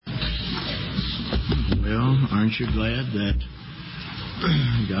Well, aren't you glad that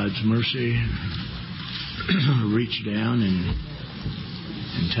God's mercy reached down and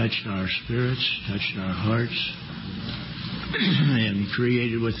touched our spirits, touched our hearts, and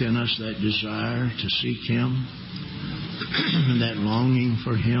created within us that desire to seek Him, that longing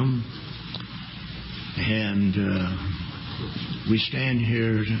for Him. And we stand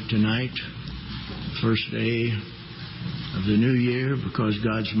here tonight, first day of the new year, because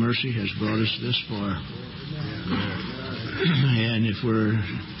God's mercy has brought us this far. And if we're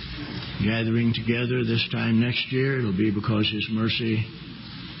gathering together this time next year, it'll be because His mercy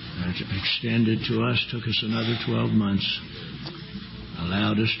extended to us, took us another 12 months,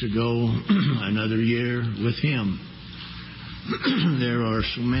 allowed us to go another year with Him. There are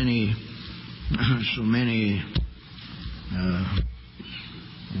so many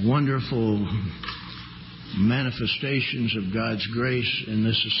wonderful manifestations of God's grace in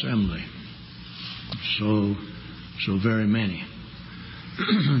this assembly. So very many.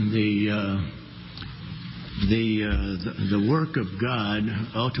 The work of God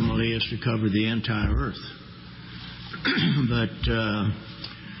ultimately is to cover the entire earth. But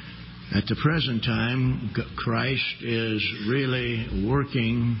at the present time, Christ is really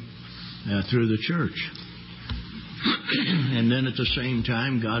working through the church. And then at the same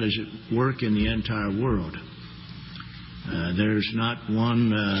time, God is at work in the entire world. There's not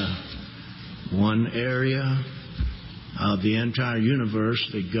one area of the entire universe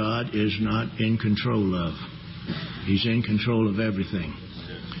that God is not in control of. He's in control of everything.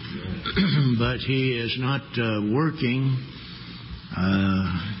 But He is not working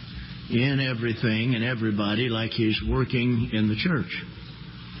in everything and everybody like He's working in the church.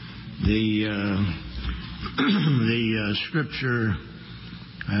 The scripture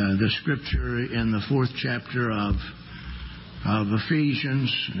in the 4th chapter of Ephesians,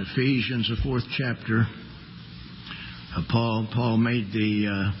 the 4th chapter, Paul made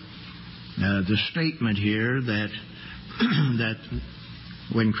the statement here that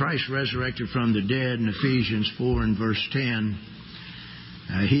when Christ resurrected from the dead in Ephesians 4 and verse 10,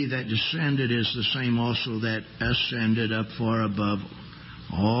 He that descended is the same also that ascended up far above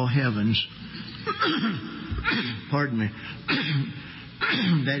all heavens, pardon me,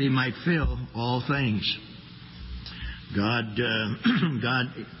 that He might fill all things. God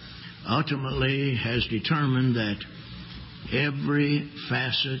ultimately has determined that every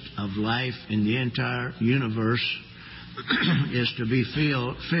facet of life in the entire universe is to be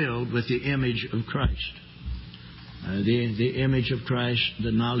filled with the image of Christ. The image of Christ,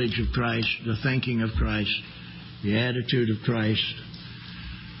 the knowledge of Christ, the thinking of Christ, the attitude of Christ,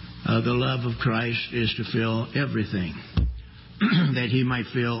 the love of Christ is to fill everything, that He might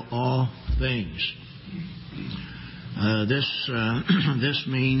fill all things. This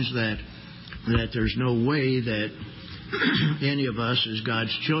means that there's no way that any of us as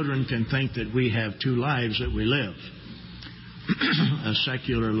God's children can think that we have two lives that we live, a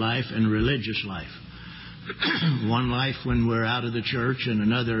secular life and a religious life. One life when we're out of the church and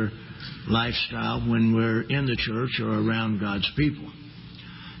another lifestyle when we're in the church or around God's people.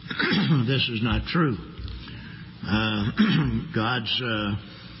 This is not true. God's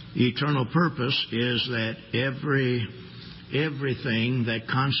eternal purpose is that everything that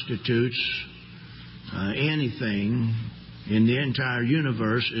constitutes anything in the entire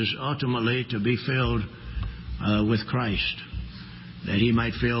universe is ultimately to be filled with Christ, that He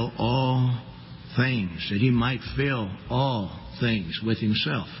might fill all things, that He might fill all things with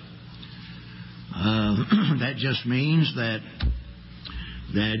Himself. That just means that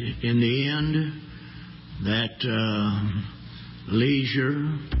in the end, that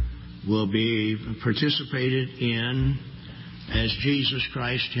leisure will be participated in as Jesus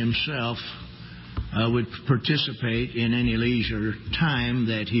Christ Himself would participate in any leisure time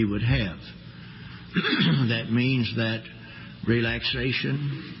that He would have. That means that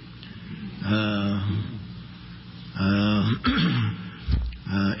relaxation,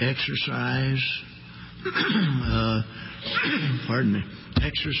 exercise,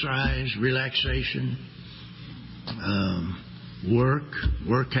 relaxation,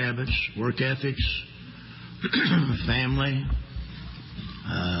 work habits, work ethics, family,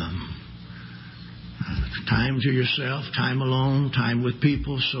 time to yourself, time alone, time with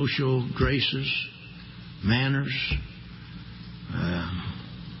people, social graces, manners,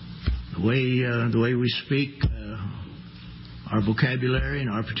 the way we speak, our vocabulary, in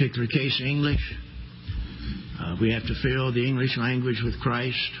our particular case, English. We have to fill the English language with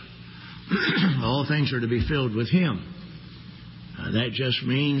Christ. All things are to be filled with Him. That just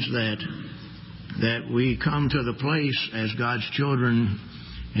means that we come to the place as God's children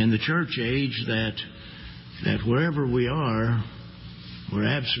in the church age that wherever we are, we're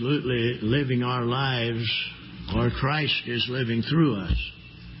absolutely living our lives, or Christ is living through us.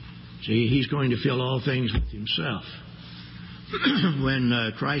 See, He's going to fill all things with Himself. When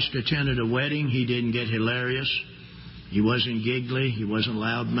Christ attended a wedding, He didn't get hilarious. He wasn't giggly. He wasn't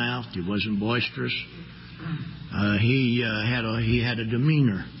loudmouthed. He wasn't boisterous. He had a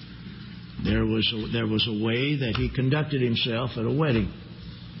demeanor. There was a way that He conducted Himself at a wedding.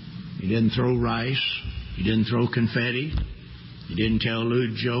 He didn't throw rice. He didn't throw confetti. He didn't tell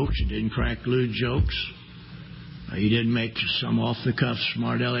lewd jokes. He didn't crack lewd jokes. He didn't make some off-the-cuff,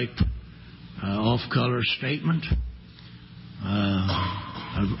 smart-aleck, off-color statement.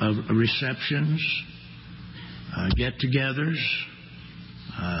 Receptions, get-togethers,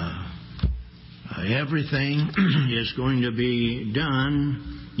 everything is going to be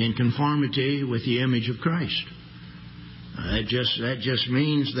done in conformity with the image of Christ. That just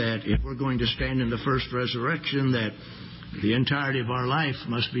means that if we're going to stand in the first resurrection, that the entirety of our life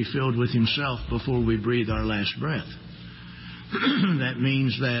must be filled with Himself before we breathe our last breath. That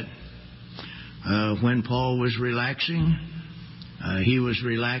means that when Paul was relaxing, he was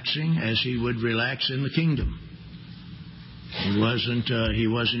relaxing as he would relax in the kingdom. He wasn't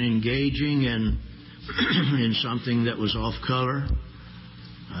engaging in something that was off color.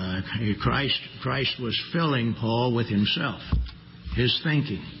 Christ was filling Paul with Himself, His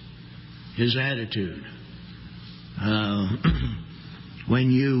thinking, His attitude.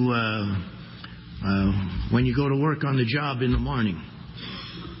 When you go to work on the job in the morning,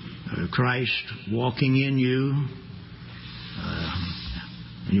 Christ walking in you.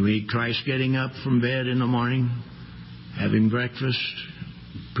 And you eat Christ getting up from bed in the morning, having breakfast,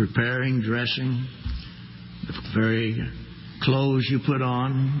 preparing, dressing, the very clothes you put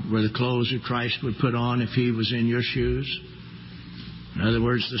on were the clothes that Christ would put on if He was in your shoes. In other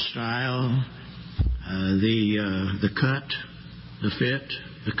words, the style, the cut, the fit,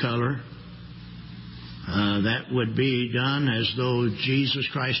 the color, that would be done as though Jesus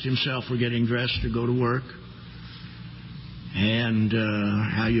Christ Himself were getting dressed to go to work. And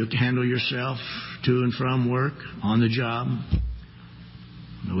how you handle yourself to and from work, on the job,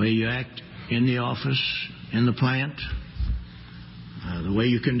 the way you act in the office, in the plant, the way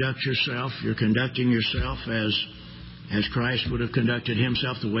you conduct yourself. You're conducting yourself as Christ would have conducted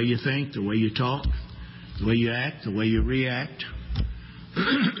Himself, the way you think, the way you talk, the way you act, the way you react.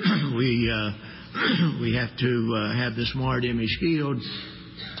 We have to have this marred image healed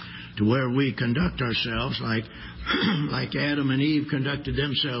to where we conduct ourselves like Adam and Eve conducted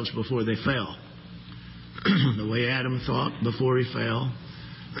themselves before they fell. The way Adam thought before he fell,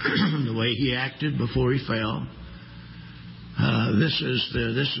 the way he acted before he fell. This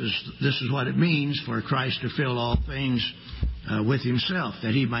is what it means for Christ to fill all things with Himself,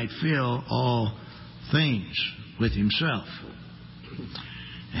 that He might fill all things with Himself.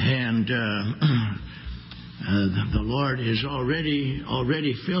 And the Lord is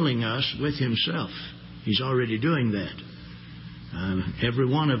already filling us with Himself. He's already doing that. Every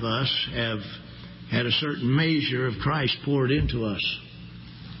one of us have had a certain measure of Christ poured into us.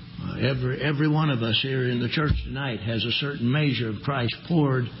 Every one of us here in the church tonight has a certain measure of Christ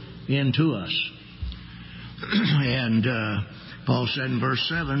poured into us. And Paul said in verse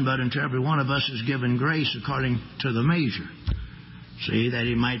 7, "But unto every one of us is given grace according to the measure." See, that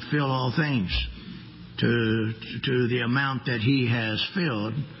He might fill all things to the amount that He has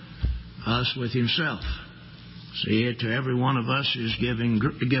filled us with Himself. See, to every one of us is given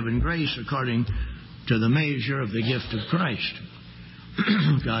grace according to the measure of the gift of Christ.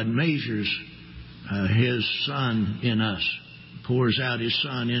 God measures His Son in us, pours out His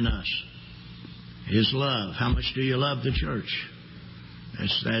Son in us. His love. How much do you love the church?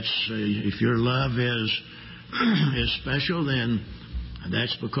 If your love is special, then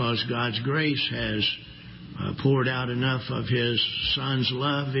that's because God's grace has poured out enough of His Son's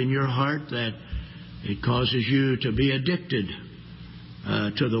love in your heart that it causes you to be addicted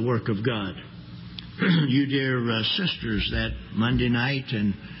to the work of God. You dear sisters that Monday night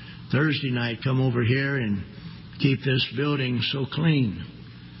and Thursday night come over here and keep this building so clean.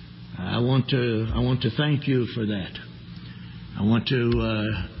 I want to thank you for that. I want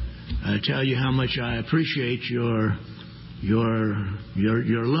to tell you how much I appreciate your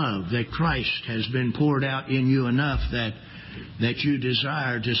love, that Christ has been poured out in you enough that you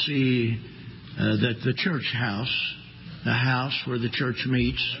desire to see that the church house, the house where the church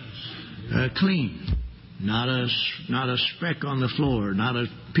meets, clean. Not a speck on the floor, not a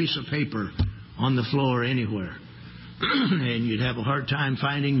piece of paper on the floor anywhere. And you'd have a hard time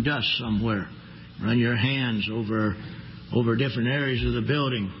finding dust somewhere. Run your hands over different areas of the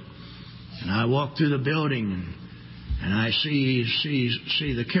building. And I walk through the building and I see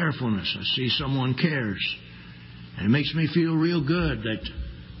the carefulness. I see someone cares. And it makes me feel real good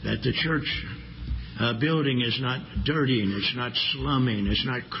that the church building is not dirty and it's not slummy and it's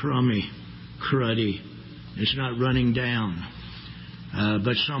not cruddy. It's not running down.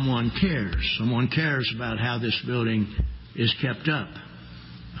 But someone cares. Someone cares about how this building is kept up.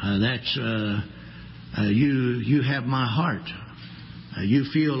 You have my heart. You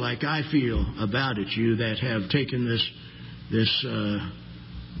feel like I feel about it. You that have taken this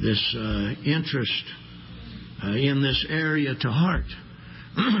interest in this area to heart.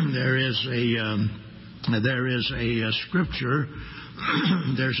 There is a scripture.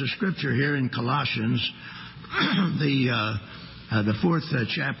 There's a scripture here in Colossians, the fourth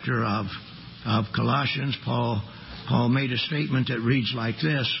chapter of Colossians. Paul made a statement that reads like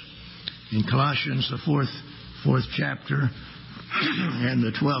this in Colossians, the fourth chapter and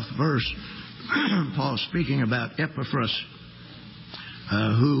the 12th verse. Paul speaking about Epaphras,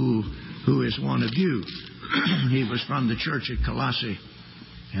 who is one of you. He was from the church at Colossae.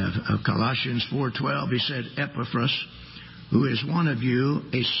 Colossians 4:12, he said, Epaphras, who is one of you,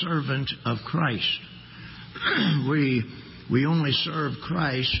 a servant of Christ. We only serve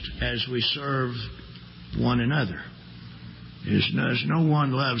Christ as we serve one another. There's no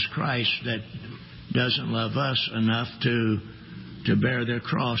one loves Christ that doesn't love us enough to bear their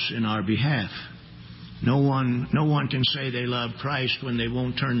cross in our behalf. No one can say they love Christ when they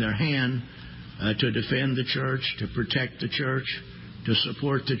won't turn their hand to defend the church, to protect the church, to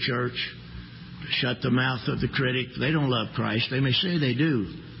support the church, to shut the mouth of the critic. They don't love Christ. They may say they do,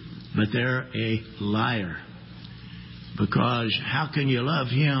 but they're a liar. Because how can you love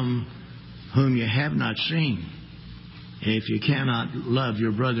Him whom you have not seen if you cannot love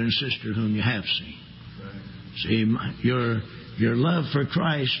your brother and sister whom you have seen? See, your love for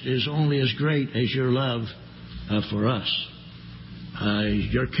Christ is only as great as your love for us.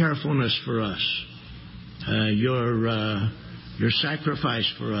 Your carefulness for us, your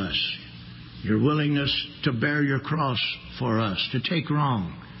sacrifice for us, your willingness to bear your cross for us, to take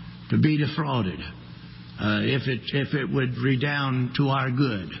wrong, to be defrauded, if it would redound to our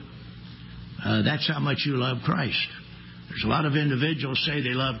good. That's how much you love Christ. There's a lot of individuals say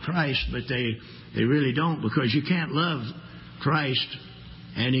they love Christ, but they really don't, because you can't love Christ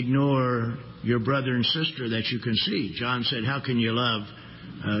and ignore your brother and sister that you can see. John said, how can you love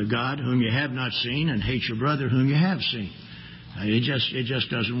God whom you have not seen and hate your brother whom you have seen? It just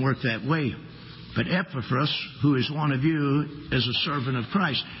doesn't work that way. But Epaphras, who is one of you, is a servant of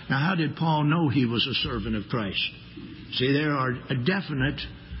Christ. Now, how did Paul know he was a servant of Christ? See, there are definite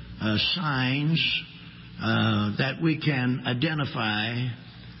signs that we can identify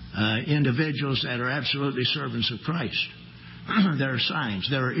individuals that are absolutely servants of Christ. There are signs.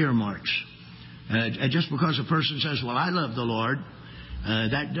 There are earmarks. Just because a person says, well, I love the Lord,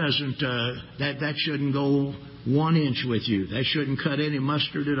 that shouldn't go 1 inch with you. That shouldn't cut any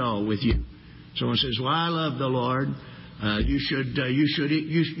mustard at all with you. Someone says, well, I love the Lord. You should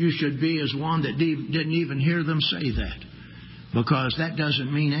be as one that didn't even hear them say that, because that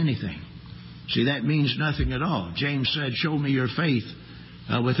doesn't mean anything. See, that means nothing at all. James said, show me your faith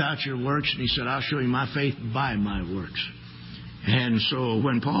without your works. And he said, I'll show you my faith by my works. And so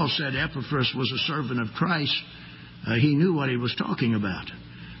when Paul said Epaphras was a servant of Christ, he knew what he was talking about.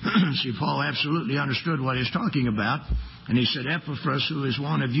 See, Paul absolutely understood what he was talking about. And he said, Epaphras, who is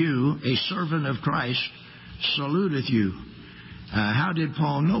one of you, a servant of Christ, saluteth you. How did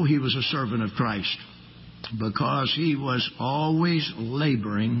Paul know he was a servant of Christ? Because he was always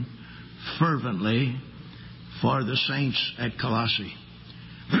laboring fervently for the saints at Colossae.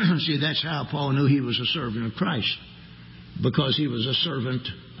 See, that's how Paul knew he was a servant of Christ. Because he was a servant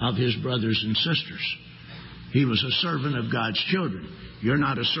of his brothers and sisters. He was a servant of God's children. You're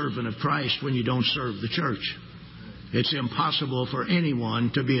not a servant of Christ when you don't serve the church. It's impossible for anyone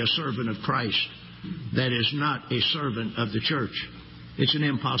to be a servant of Christ that is not a servant of the church. It's an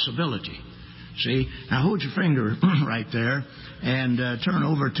impossibility. See? Now hold your finger right there and turn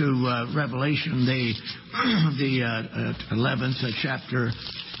over to Revelation, the 11th chapter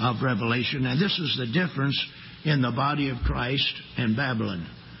of Revelation. And this is the difference in the body of Christ and Babylon.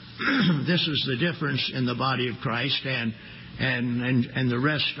 This is the difference in the body of Christ and the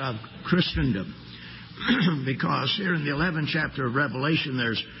rest of Christendom. Because here in the 11th chapter of Revelation,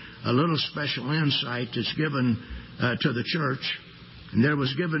 there's a little special insight that's given to the church. And there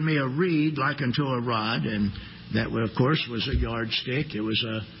was given me a reed like unto a rod, and that, of course, was a yardstick. It was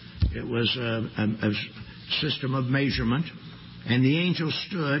a system of measurement. And the angel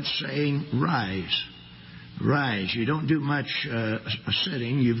stood, saying, Rise. rise. You don't do much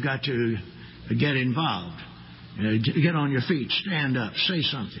sitting. You've got to get involved. Get on your feet. Stand up. Say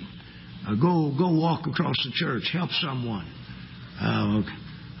something. Go walk across the church. Help someone.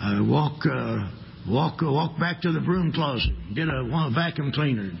 Walk back to the broom closet. Get a vacuum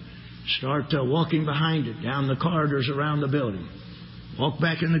cleaner. Start walking behind it down the corridors around the building. Walk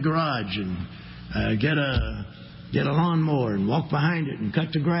back in the garage and get a lawnmower and walk behind it and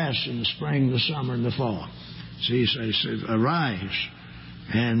cut the grass in the spring, the summer, and the fall. See, so he said, arise.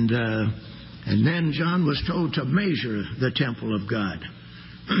 And then John was told to measure the temple of God.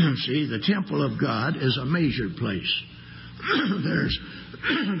 See, the temple of God is a measured place.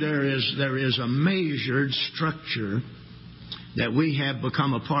 There is a measured structure that we have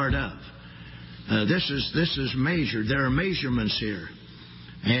become a part of. This is measured. There are measurements here,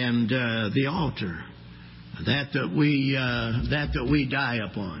 and the altar that we die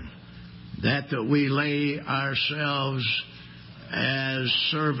upon, that we lay ourselves as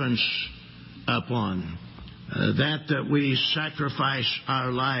servants upon, that we sacrifice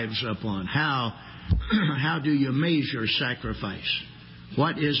our lives upon. How do you measure sacrifice?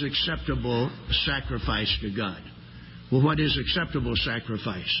 What is acceptable sacrifice to God? Well, what is acceptable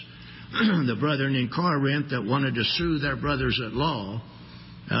sacrifice? The brethren in Corinth that wanted to sue their brothers at law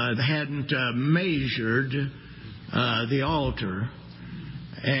hadn't measured the altar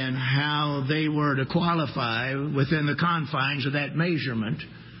and how they were to qualify within the confines of that measurement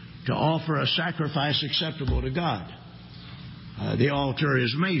to offer a sacrifice acceptable to God. The altar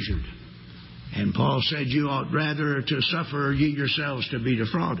is measured. And Paul said, you ought rather to suffer ye yourselves to be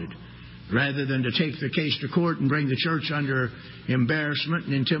defrauded, rather than to take the case to court and bring the church under embarrassment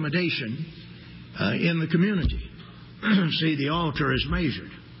and intimidation in the community. See, the altar is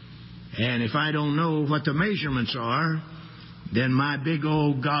measured. And if I don't know what the measurements are, then my big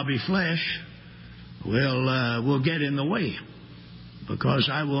old gobby flesh will get in the way, because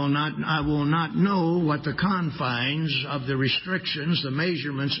I will not know what the confines of the restrictions, the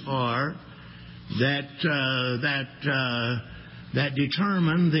measurements are that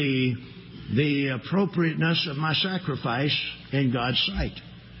determine the appropriateness of my sacrifice in God's sight.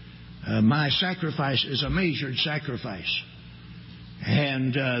 My sacrifice is a measured sacrifice.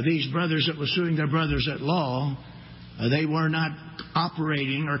 And these brothers that were suing their brothers at law, they were not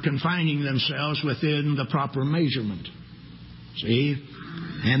operating or confining themselves within the proper measurement. See?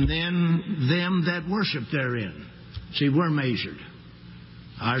 And then them that worship therein. See, we're measured.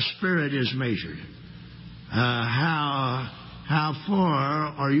 Our spirit is measured. How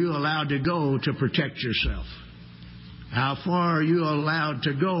far are you allowed to go to protect yourself? How far are you allowed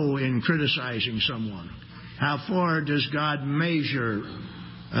to go in criticizing someone? How far does God measure?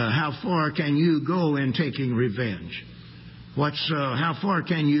 How far can you go in taking revenge? How far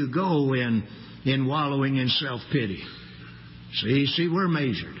can you go in wallowing in self-pity? See, we're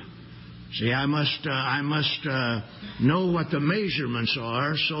measured. See, I must know what the measurements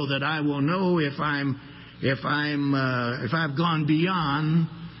are, so that I will know if I've gone beyond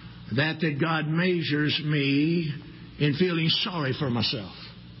that God measures me in feeling sorry for myself.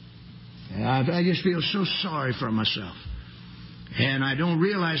 I just feel so sorry for myself, and I don't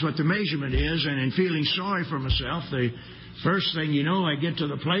realize what the measurement is. And in feeling sorry for myself, the first thing you know, I get to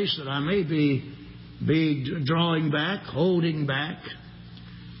the place that I may be drawing back, holding back,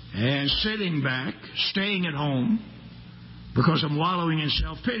 and sitting back, staying at home, because I'm wallowing in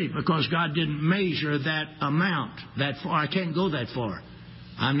self-pity, because God didn't measure that amount that far. I can't go that far.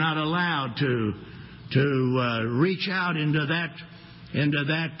 I'm not allowed to reach out into that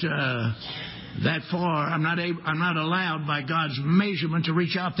far. I'm not allowed by God's measurement to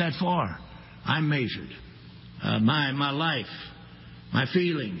reach out that far. I'm measured. My life, my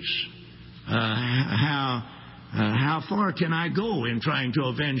feelings, how far can I go in trying to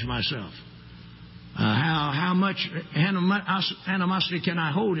avenge myself? How much animosity can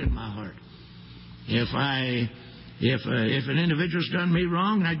I hold in my heart? If an individual's done me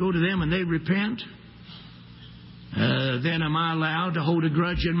wrong and I go to them and they repent, then am I allowed to hold a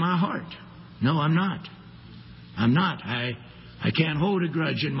grudge in my heart? No, I'm not. I'm not. I can't hold a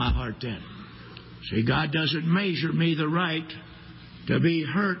grudge in my heart then. See, God doesn't measure me the right to be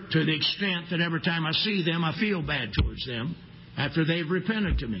hurt to the extent that every time I see them, I feel bad towards them after they've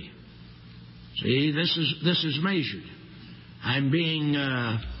repented to me. See, this is measured. I'm being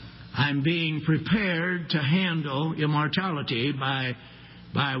prepared to handle immortality by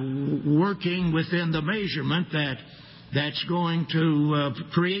working within the measurement that's going to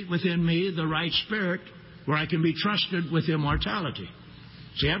create within me the right spirit where I can be trusted with immortality.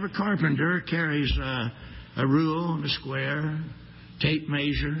 See, every carpenter carries a rule and a square, tape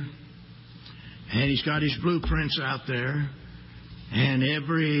measure, And he's got his blueprints out there. And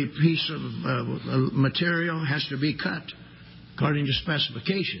every piece of material has to be cut according to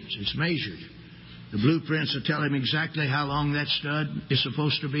specifications. It's measured. The blueprints will tell him exactly how long that stud is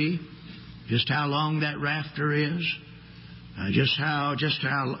supposed to be, just how long that rafter is, just how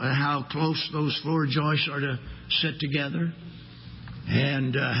close those floor joists are to sit together,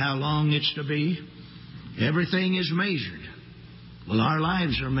 and how long it's to be. Everything is measured. Well, our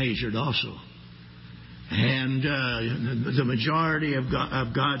lives are measured also. And the majority of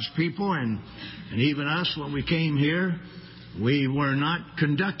God's people, and even us when we came here, we were not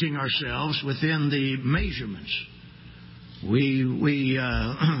conducting ourselves within the measurements. We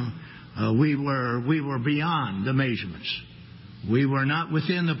were beyond the measurements. We were not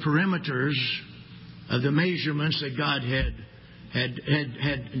within the perimeters of the measurements that God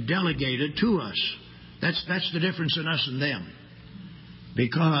had delegated to us. That's the difference in us and them.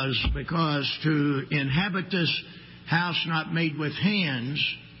 Because to inhabit this house not made with hands,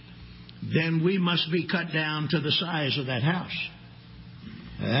 then we must be cut down to the size of that house.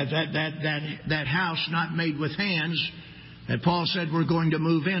 That house not made with hands that Paul said we're going to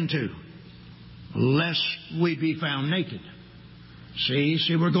move into, lest we be found naked. See,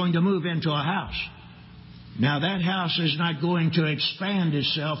 we're going to move into a house. Now that house is not going to expand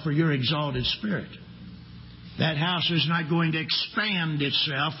itself for your exalted spirit. That house is not going to expand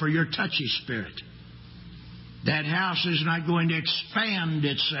itself for your touchy spirit. That house is not going to expand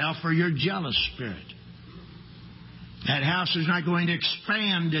itself for your jealous spirit. That house is not going to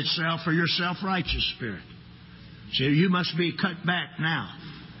expand itself for your self-righteous spirit. So you must be cut back now.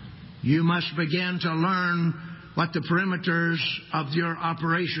 You must begin to learn what the perimeters of your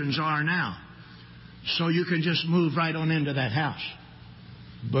operations are now, so you can just move right on into that house.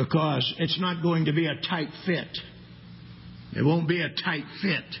 Because it's not going to be a tight fit. It won't be a tight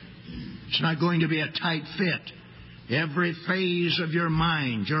fit. It's not going to be a tight fit. Every phase of your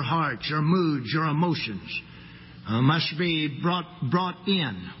mind, your heart, your moods, your emotions must be brought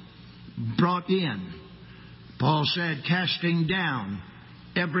in. Brought in. Paul said, casting down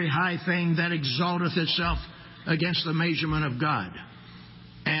every high thing that exalteth itself against the measurement of God,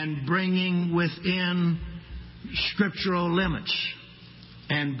 and bringing within scriptural limits,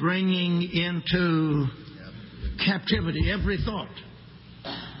 and bringing into captivity every thought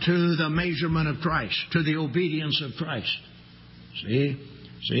to the measurement of Christ, to the obedience of Christ. See,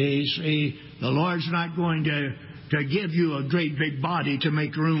 the Lord's not going to give you a great big body to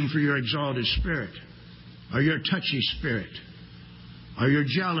make room for your exalted spirit, or your touchy spirit, or your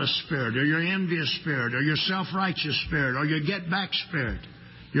jealous spirit, or your envious spirit, or your self-righteous spirit, or your get-back spirit,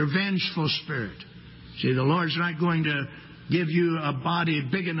 your vengeful spirit. See, the Lord's not going to give you a body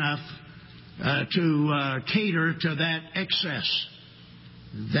big enough to cater to that excess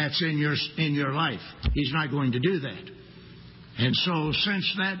that's in your life. He's not going to do that. And so,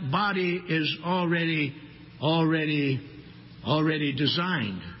 since that body is already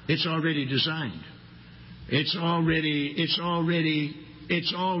designed, it's already designed. It's already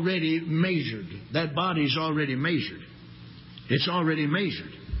measured. That body's already measured. It's already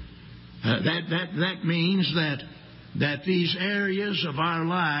measured. That means that these areas of our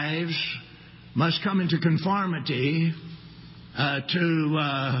lives must come into conformity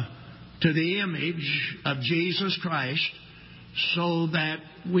to the image of Jesus Christ, so that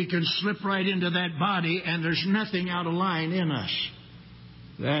we can slip right into that body and there's nothing out of line in us.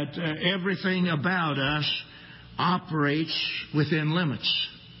 That everything about us operates within limits.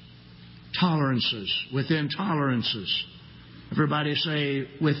 Tolerances. Within tolerances. Everybody say,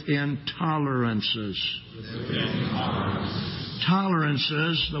 within tolerances. Within tolerances.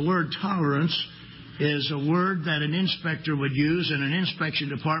 Tolerances. The word tolerance is a word that an inspector would use in an inspection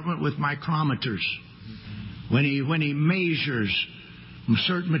department with micrometers. When he measures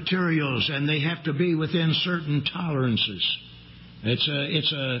certain materials, and they have to be within certain tolerances.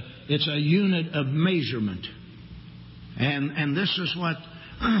 It's a unit of measurement. And this is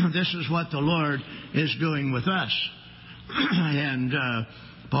what the Lord is doing with us. And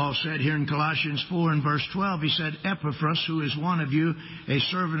Paul said here in Colossians 4 and verse 12, he said, Epaphras, who is one of you, a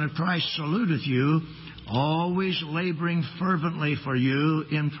servant of Christ, saluteth you, always laboring fervently for you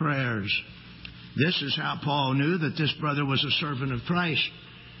in prayers. This is how Paul knew that this brother was a servant of Christ,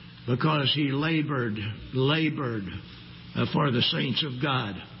 because he labored for the saints of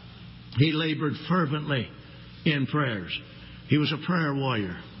God. He labored fervently in prayers. He was a prayer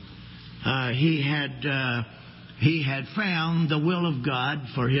warrior. He had found the will of God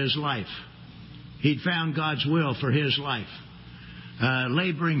for his life. He'd found God's will for his life.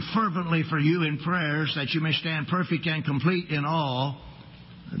 Laboring fervently for you in prayers, that you may stand perfect and complete in all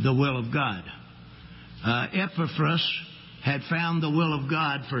the will of God. Epaphras had found the will of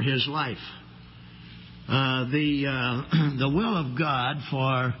God for his life. The will of God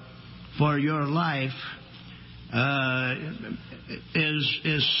for your life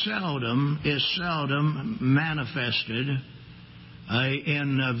is seldom manifested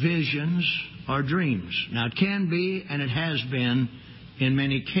in visions or dreams. Now, it can be, and it has been in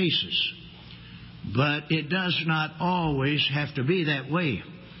many cases, but it does not always have to be that way.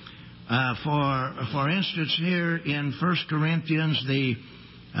 For instance, here in 1 Corinthians, the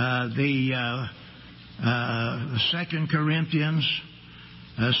 2 Corinthians,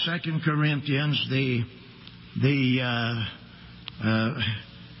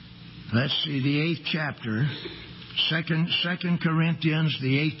 let's see, the 8th chapter, 2 Corinthians,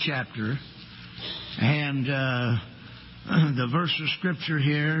 the 8th chapter, and the verse of Scripture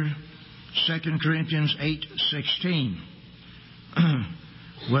here, 2 Corinthians 8:16,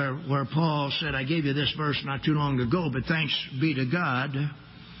 where Paul said, I gave you this verse not too long ago, but thanks be to God,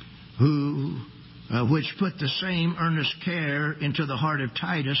 which put the same earnest care into the heart of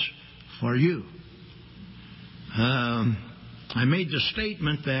Titus for you. I made the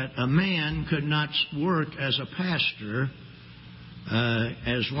statement that a man could not work as a pastor,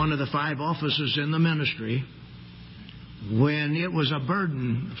 as one of the 5 offices in the ministry, when it was a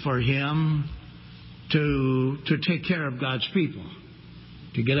burden for him to take care of God's people.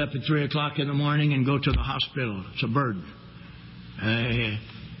 To get up at 3 o'clock in the morning and go to the hospital. It's a burden.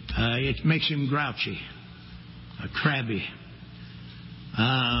 It makes him grouchy, crabby.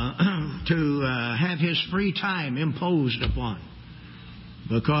 To have his free time imposed upon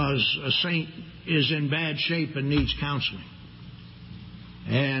because a saint is in bad shape and needs counseling.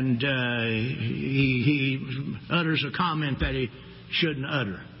 And he utters a comment that he shouldn't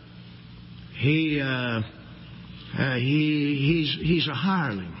utter. He's a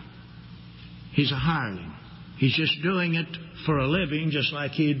hireling. He's a hireling. He's just doing it for a living, just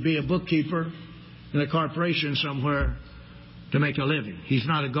like he'd be a bookkeeper in a corporation somewhere to make a living. He's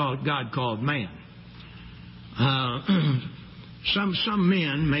not a God-called man. Some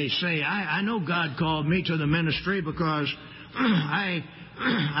men may say, I know God called me to the ministry because I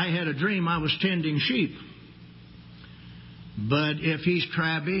had a dream I was tending sheep. But if he's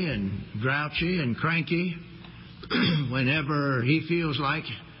crabby and grouchy and cranky, whenever he feels like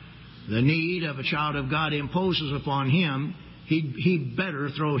the need of a child of God imposes upon him, he'd better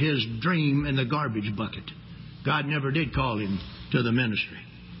throw his dream in the garbage bucket. God never did call him to the ministry.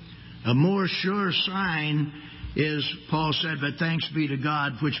 A more sure sign is, Paul said, but thanks be to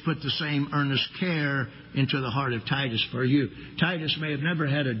God which put the same earnest care into the heart of Titus for you. Titus may have never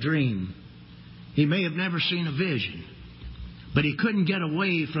had a dream. He may have never seen a vision. But he couldn't get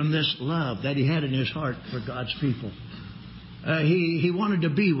away from this love that he had in his heart for God's people. He wanted to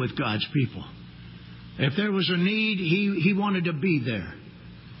be with God's people. If there was a need, he wanted to be there.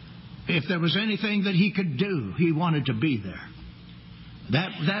 If there was anything that he could do, he wanted to be there.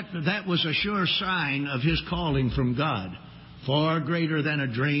 That was a sure sign of his calling from God, far greater than a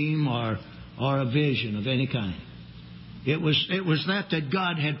dream or a vision of any kind. It was that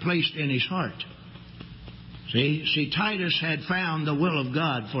God had placed in his heart. See, Titus had found the will of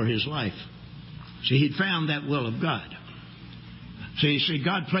God for his life. See, he'd found that will of God. See,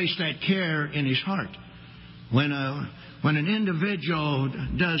 God placed that care in his heart. When an individual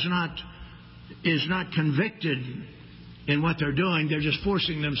is not convicted in what they're doing, they're just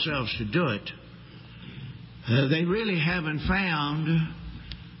forcing themselves to do it. They really haven't found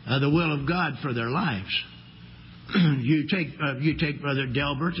the will of God for their lives. You take Brother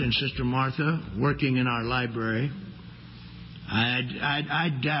Delbert and Sister Martha working in our library. I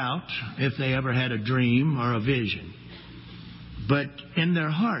doubt if they ever had a dream or a vision. But in their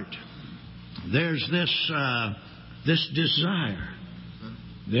heart, there's this desire.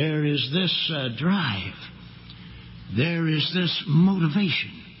 There is this drive. There is this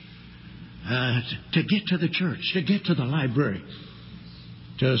motivation to get to the church, to get to the library,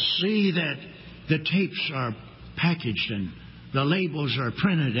 to see that the tapes are packaged and the labels are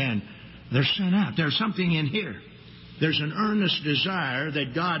printed and they're sent out. There's something in here. There's an earnest desire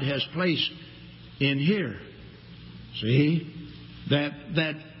that God has placed in here. See? That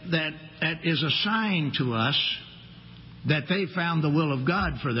is a sign to us that they found the will of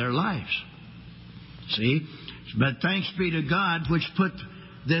God for their lives. See? But thanks be to God which put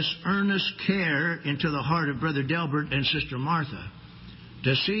this earnest care into the heart of Brother Delbert and Sister Martha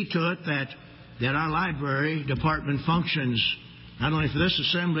to see to it that our library department functions not only for this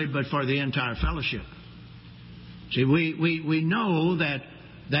assembly but for the entire fellowship. See, we know that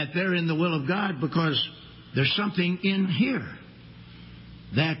they're in the will of God because there's something in here.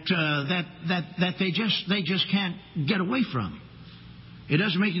 that they just can't get away from. It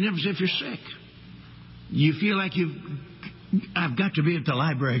doesn't make any difference if you're sick. You feel like I've got to be at the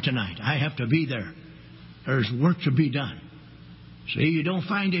library tonight. I have to be there. There's work to be done. See, you don't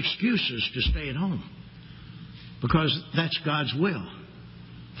find excuses to stay at home, because that's God's will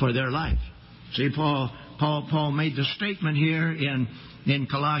for their life. See, Paul made the statement here in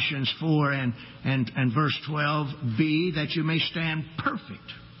Colossians 4 and verse 12b, that you may stand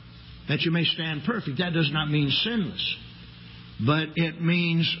perfect. That you may stand perfect. That does not mean sinless, but it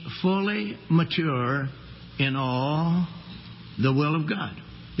means fully mature in all the will of God.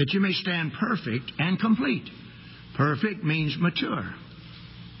 That you may stand perfect and complete. Perfect means mature.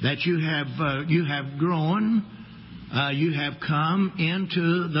 That you have grown, you have come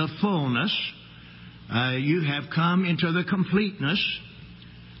into the fullness, you have come into the completeness,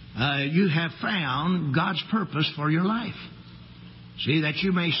 you have found God's purpose for your life. See, that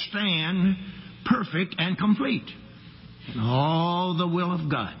you may stand perfect and complete in all the will of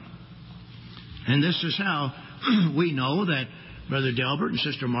God. And this is how we know that Brother Delbert and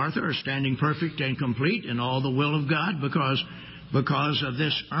Sister Martha are standing perfect and complete in all the will of God, because of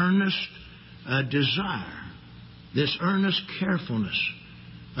this earnest desire, this earnest carefulness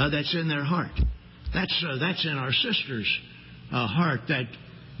that's in their heart. That's in our sister's heart, that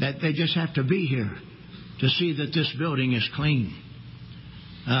they just have to be here to see that this building is clean.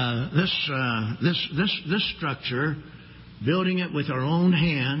 This structure, building it with our own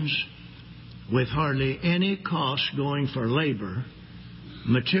hands, with hardly any cost going for labor,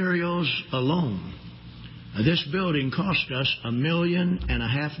 materials alone. This building cost us $1.5 million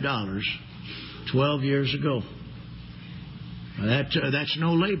 12 years ago. That's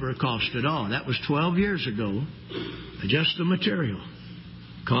no labor cost at all. That was 12 years ago. Just the material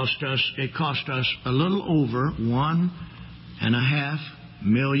it cost us a little over $1.5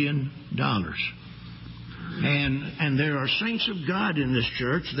 million. And there are saints of God in this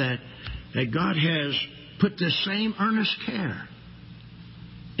church that God has put this same earnest care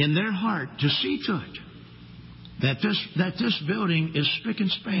in their heart to see to it that this building is spick and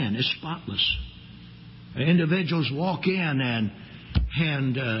span, is spotless. Individuals walk in and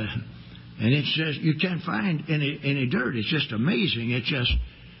it's just, you can't find any dirt. It's just amazing.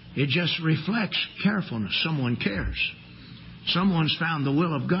 It just reflects carefulness. Someone cares. Someone's found the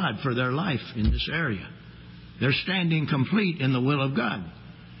will of God for their life in this area. They're standing complete in the will of God.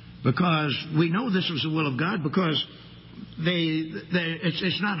 Because we know this was the will of God, because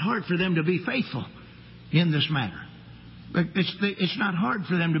it's not hard for them to be faithful in this matter. But it's not hard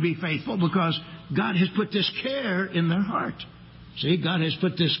for them to be faithful because God has put this care in their heart. See, God has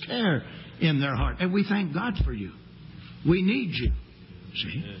put this care in their heart. And we thank God for you. We need you.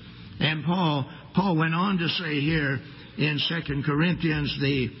 See? And Paul went on to say here in 2 Corinthians,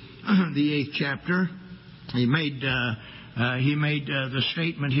 the 8th chapter, he made the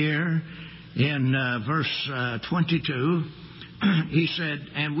statement here in verse 22. He said,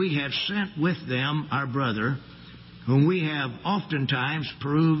 "And we have sent with them our brother, whom we have oftentimes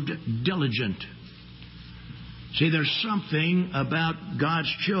proved diligent." See, there's something about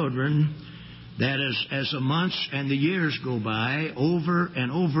God's children that as the months and the years go by, over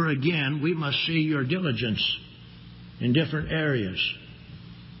and over again, we must see your diligence in different areas.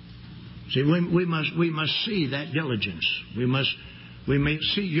 See, we must see that diligence. We may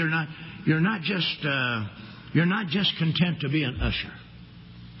see you're not just content to be an usher.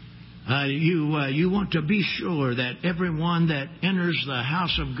 You want to be sure that everyone that enters the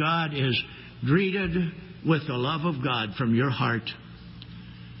house of God is greeted with the love of God from your heart.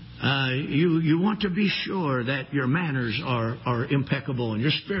 You want to be sure that your manners are impeccable and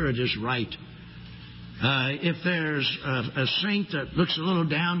your spirit is right. If there's a saint that looks a little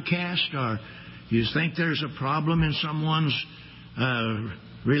downcast, or you think there's a problem in someone's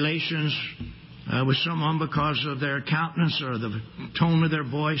relations with someone because of their countenance or the tone of their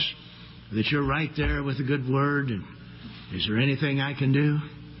voice, that you're right there with a good word, and is there anything I can do?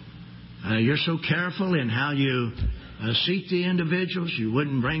 You're so careful in how you seat the individuals. You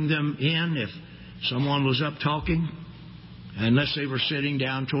wouldn't bring them in if someone was up talking, unless they were sitting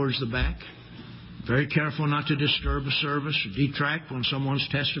down towards the back. Very careful not to disturb a service or detract when someone's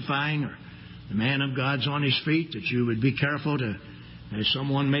testifying or the man of God's on his feet, that you would be careful to, as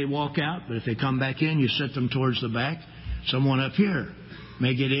someone may walk out, but if they come back in, you sit them towards the back. Someone up here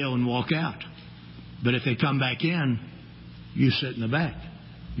may get ill and walk out. But if they come back in, you sit in the back.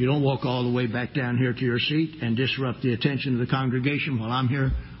 You don't walk all the way back down here to your seat and disrupt the attention of the congregation while I'm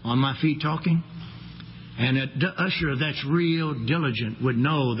here on my feet talking. And an usher that's real diligent would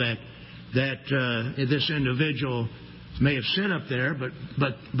know that this individual may have sit up there,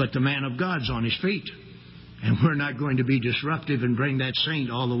 but the man of God's on his feet. And we're not going to be disruptive and bring that saint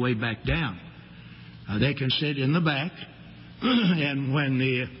all the way back down. They can sit in the back, and when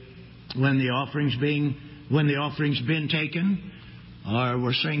the offering's been taken, or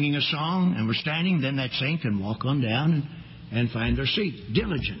we're singing a song and we're standing, then that saint can walk on down and find their seat.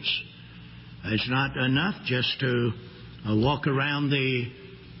 Diligence. It's not enough just to walk around the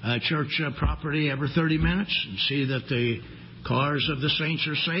church property every 30 minutes and see that the cars of the saints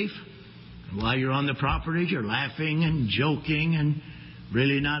are safe. And while you're on the property, you're laughing and joking and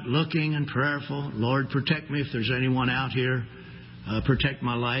really not looking and prayerful. Lord, protect me if there's anyone out here. Protect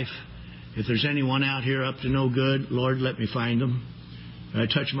my life. If there's anyone out here up to no good, Lord, let me find them.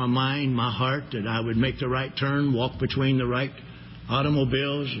 Touch my mind, my heart, that I would make the right turn, walk between the right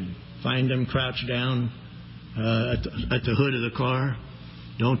automobiles and find them crouched down at the hood of the car.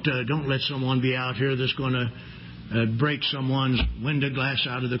 Don't let someone be out here that's going to break someone's window glass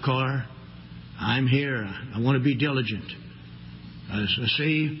out of the car. I'm here. I want to be diligent.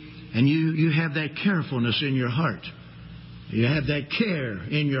 See, and you have that carefulness in your heart. You have that care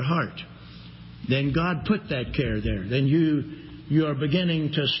in your heart. Then God put that care there. Then you are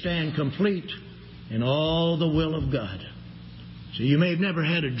beginning to stand complete in all the will of God. So you may have never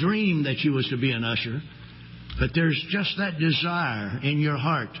had a dream that you was to be an usher, but there's just that desire in your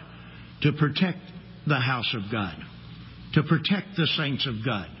heart to protect the house of God, to protect the saints of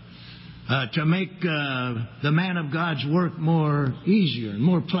God, to make the man of God's work more easier and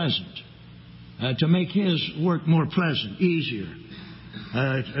more pleasant, to make his work more pleasant, easier.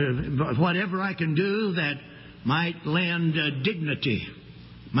 Whatever I can do that might lend dignity,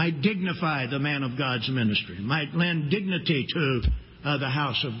 might dignify the man of God's ministry, might lend dignity to the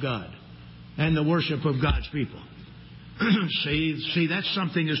house of God and the worship of God's people. See, that's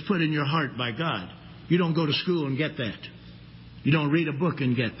something that's put in your heart by God. You don't go to school and get that. You don't read a book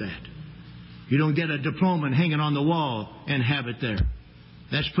and get that. You don't get a diploma and hang it on the wall and have it there.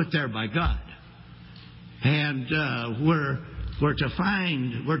 That's put there by God. And we're to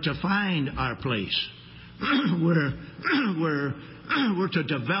find our place. We're to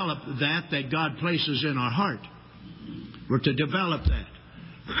develop that God places in our heart. We're to develop that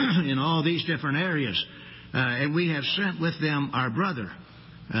in all these different areas. And we have sent with them our brother,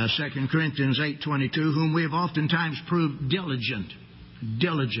 2 Corinthians 8:22, whom we have oftentimes proved diligent.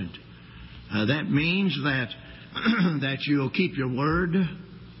 Diligent. That means that you'll keep your word.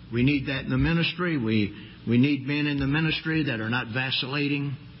 We need that in the ministry. We need men in the ministry that are not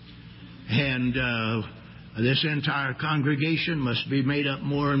vacillating. And this entire congregation must be made up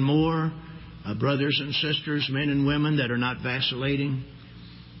more and more of brothers and sisters, men and women that are not vacillating.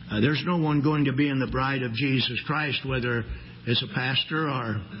 There's no one going to be in the bride of Jesus Christ, whether it's a pastor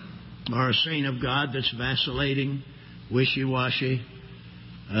or a saint of God that's vacillating, wishy-washy.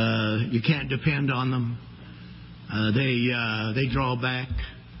 You can't depend on them. They draw back.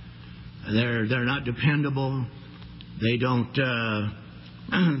 They're not dependable. They don't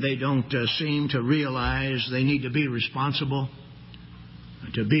seem to realize they need to be responsible.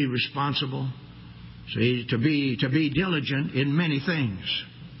 To be responsible. See, to be diligent in many things.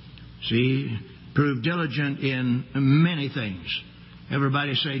 See, prove diligent in many things.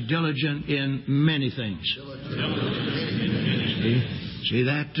 Everybody say diligent in many things. See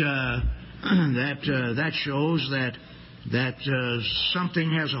that shows that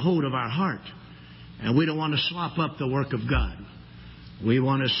something has a hold of our heart, and we don't want to slop up the work of God. We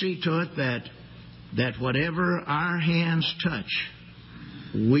want to see to it that whatever our hands touch,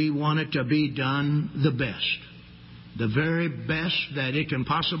 we want it to be done the best. The very best that it can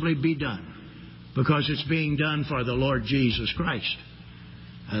possibly be done, because it's being done for the Lord Jesus Christ.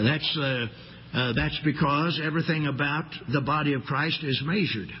 That's because everything about the body of Christ is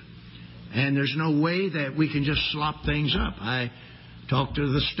measured. And there's no way that we can just slop things up. I talk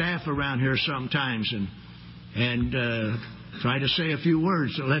to the staff around here sometimes and try to say a few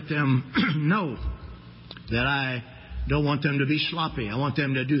words to let them know that I don't want them to be sloppy. I want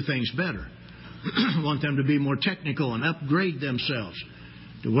them to do things better. I want them to be more technical and upgrade themselves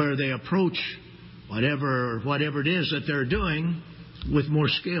to where they approach whatever it is that they're doing with more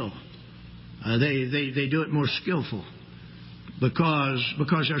skill. They do it more skillful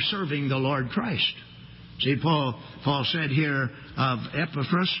because they're serving the Lord Christ. See, Paul said here of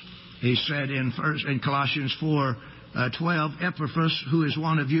Epaphras, he said in Colossians 4:12, Epaphras, who is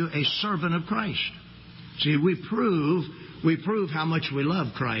one of you, a servant of Christ. See, we prove how much we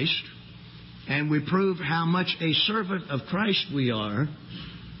love Christ, and we prove how much a servant of Christ we are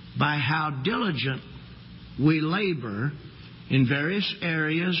by how diligent we labor in various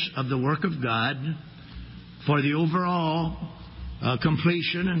areas of the work of God for the overall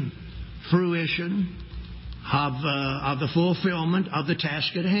completion and fruition of the fulfillment of the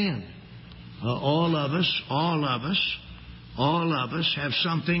task at hand. All of us have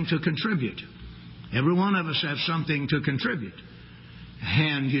something to contribute. Every one of us have something to contribute.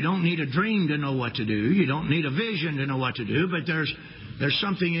 And you don't need a dream to know what to do. You don't need a vision to know what to do, but there's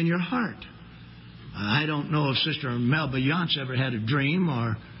something in your heart. I don't know if Sister Melba Yance ever had a dream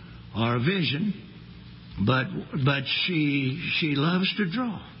or a vision, but she loves to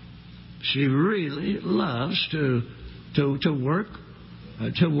draw. She really loves to work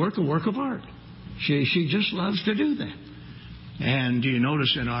a work of art. She just loves to do that. And you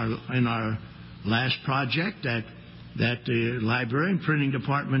notice in our last project that the library and printing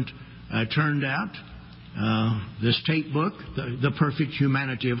department turned out this tape book, The Perfect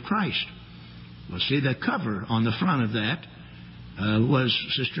Humanity of Christ. Well, see, the cover on the front of that was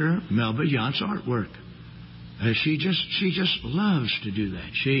Sister Melba Yance's artwork. She just loves to do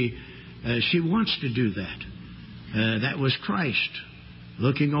that. She wants to do that. That was Christ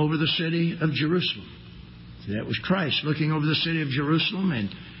looking over the city of Jerusalem. That was Christ looking over the city of Jerusalem,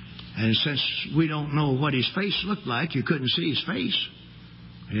 and since we don't know what his face looked like, you couldn't see his face.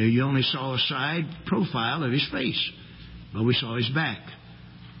 You only saw a side profile of his face, but we saw his back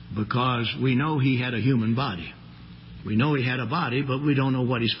because we know he had a human body. We know he had a body, but we don't know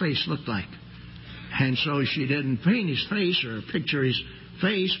what his face looked like. And so she didn't paint his face or picture his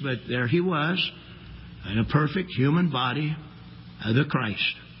face, but there he was in a perfect human body, the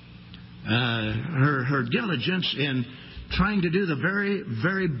Christ. Her diligence in trying to do the very,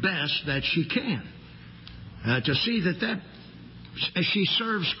 very best that she can. To see that as she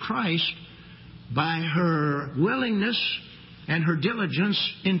serves Christ by her willingness and her diligence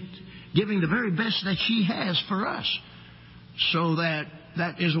in giving the very best that she has for us. So that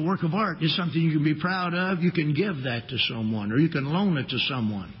is a work of art. It's something you can be proud of. You can give that to someone or you can loan it to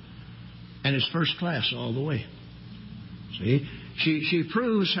someone. And it's first class all the way. See? She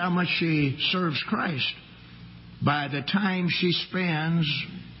proves how much she serves Christ by the time she spends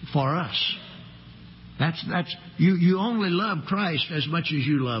for us. You only love Christ as much as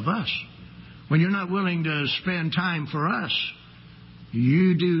you love us. When you're not willing to spend time for us,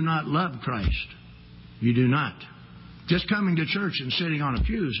 you do not love Christ. You do not. Just coming to church and sitting on a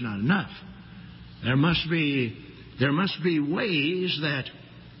pew is not enough. There must be ways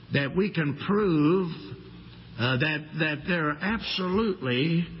that we can prove that there are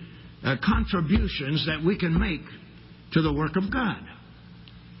absolutely contributions that we can make to the work of God.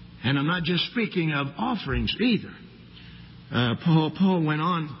 And I'm not just speaking of offerings either. Paul went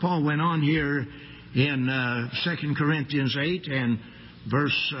on here in 2 Corinthians 8 and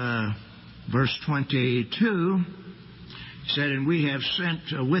verse 22. He said, "And we have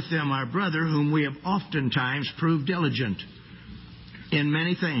sent with them our brother, whom we have oftentimes proved diligent in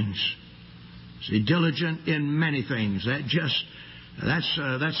many things." See, diligent in many things. That's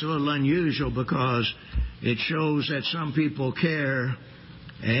a little unusual because it shows that some people care,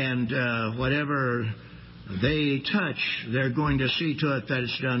 and whatever they touch, they're going to see to it that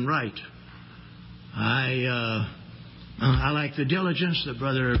it's done right. I like the diligence that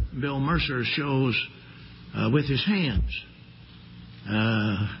Brother Bill Mercer shows with his hands.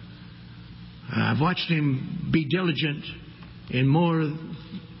 I've watched him be diligent in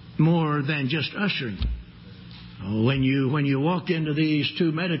more than just ushering. When you walk into these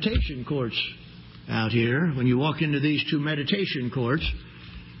two meditation courts out here,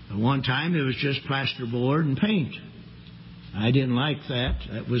 one time it was just plasterboard and paint. I didn't like that.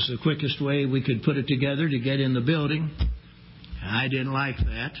 That was the quickest way we could put it together to get in the building. I didn't like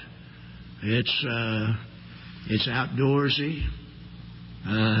that. It's outdoorsy.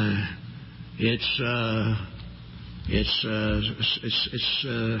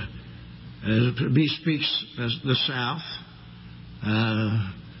 Bespeaks the South.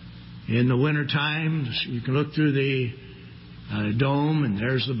 In the wintertime, you can look through the dome, and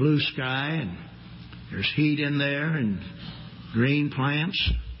there's the blue sky, and there's heat in there, and green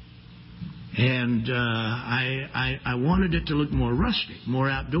plants. And I wanted it to look more rustic, more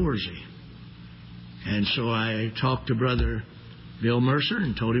outdoorsy. And so I talked to Brother Bill Mercer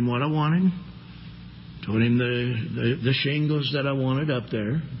and told him what I wanted. Told him the shingles that I wanted up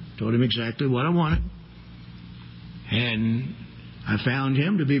there. Told him exactly what I wanted. And I found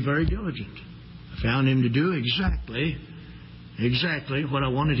him to be very diligent. I found him to do exactly what I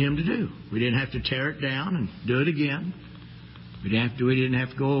wanted him to do. We didn't have to tear it down and do it again. We didn't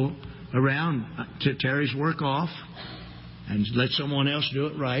have to go around to tear his work off and let someone else do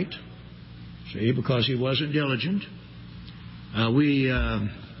it right. See, because he wasn't diligent.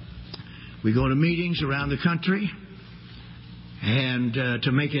 We go to meetings around the country, and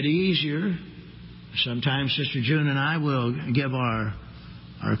to make it easier, sometimes Sister June and I will give our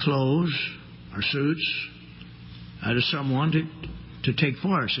clothes, our suits, to someone to take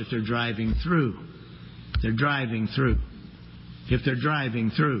for us if they're driving through.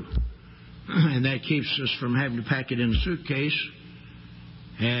 And that keeps us from having to pack it in a suitcase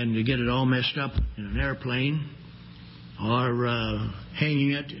and to get it all messed up in an airplane, or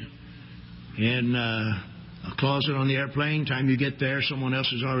hanging it in a closet on the airplane. Time you get there, someone else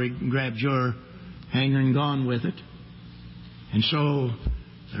has already grabbed your hanger and gone with it. And so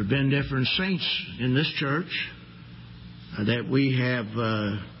there have been different saints in this church that we have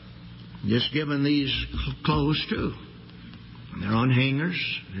just given these clothes to. And they're on hangers,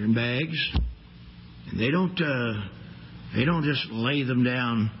 they're in bags, and they don't just lay them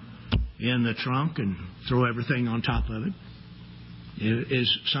down in the trunk and throw everything on top of it.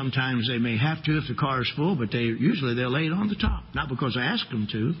 Sometimes they may have to if the car is full, but usually they'll lay it on the top. Not because I ask them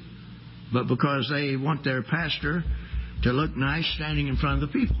to, but because they want their pastor to look nice standing in front of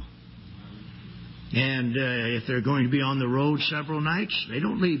the people. And if they're going to be on the road several nights, they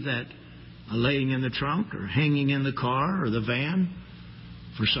don't leave that laying in the trunk or hanging in the car or the van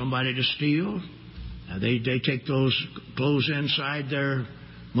for somebody to steal. They take those clothes inside their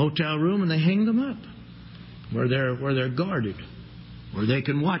motel room and they hang them up where they're guarded, where they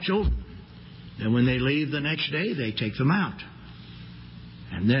can watch over them. And when they leave the next day, they take them out.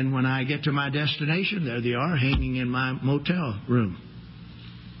 And then when I get to my destination, there they are, hanging in my motel room.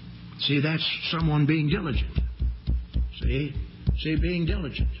 See, that's someone being diligent. See, being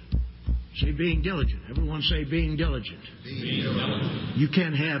diligent. See, being diligent. Everyone say being diligent. Being diligent. You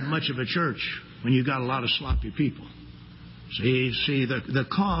can't have much of a church when you've got a lot of sloppy people. See, the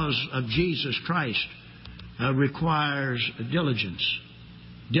cause of Jesus Christ requires diligence.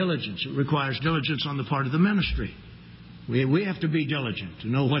 Diligence. It requires diligence on the part of the ministry. We have to be diligent to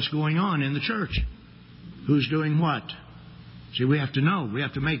know what's going on in the church. Who's doing what? See, we have to know. We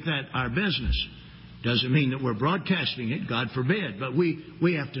have to make that our business. Doesn't mean that we're broadcasting it, God forbid, but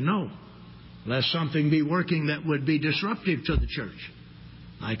we have to know. Lest something be working that would be disruptive to the church.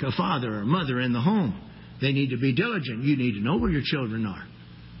 Like a father or mother in the home. They need to be diligent. You need to know where your children are.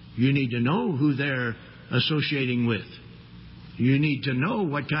 You need to know who they're associating with. You need to know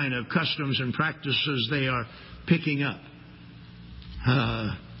what kind of customs and practices they are picking up.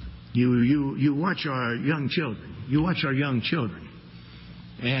 You watch our young children. You watch our young children.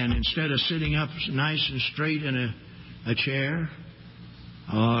 And instead of sitting up nice and straight in a chair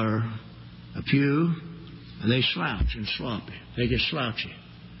or a pew, they slouch and sloppy. They get slouchy.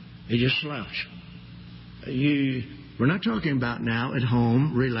 They just slouch. We're not talking about now at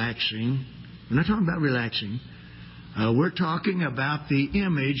home relaxing. We're not talking about relaxing. We're talking about the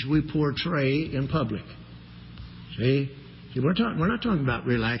image we portray in public. See, we're not talking about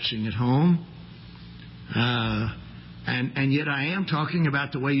relaxing at home. And yet I am talking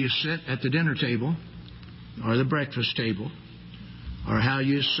about the way you sit at the dinner table or the breakfast table, or how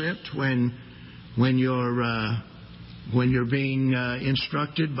you sit when you're being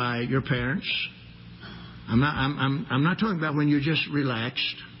instructed by your parents. I'm not talking about when you're just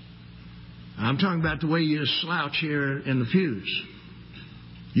relaxed. I'm talking about the way you slouch here in the pews.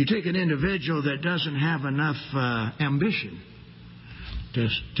 You take an individual that doesn't have enough ambition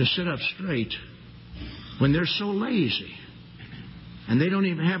to sit up straight when they're so lazy, and they don't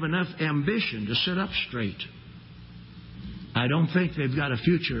even have enough ambition to sit up straight. I don't think they've got a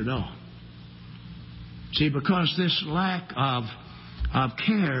future at all. See, because this lack of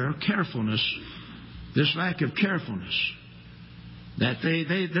carefulness, that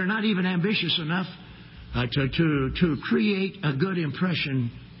they're not even ambitious enough to create a good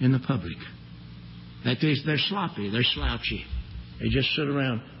impression in the public. That they're sloppy, they're slouchy. They just sit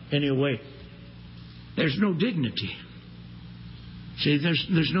around anyway. There's no dignity. See,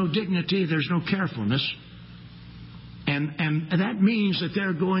 there's no dignity, there's no carefulness. And that means that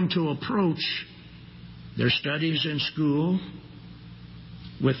they're going to approach their studies in school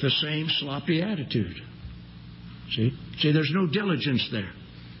with the same sloppy attitude. See, there's no diligence there.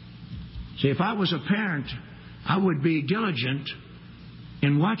 See, if I was a parent, I would be diligent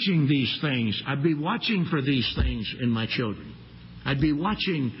in watching these things. I'd be watching for these things in my children. I'd be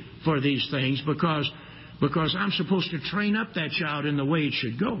watching for these things because I'm supposed to train up that child in the way it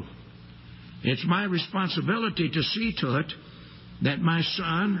should go. It's my responsibility to see to it that my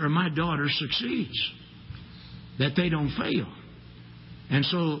son or my daughter succeeds, that they don't fail. And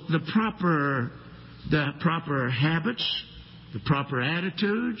so the proper habits, the proper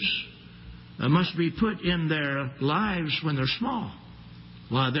attitudes must be put in their lives when they're small.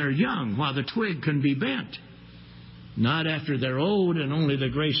 while they're young, while the twig can be bent. Not after they're old and only the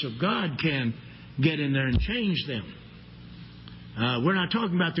grace of God can get in there and change them. We're not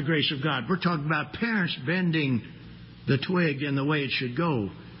talking about the grace of God. We're talking about parents bending the twig in the way it should go.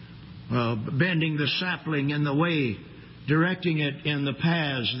 Bending the sapling in the way, directing it in the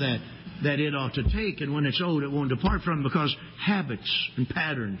paths that it ought to take. And when it's old, it won't depart from, because habits and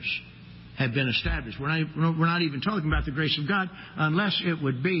patterns have been established. We're not even talking about the grace of God, unless it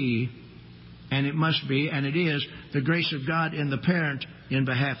would be, and it must be, and it is, the grace of God in the parent in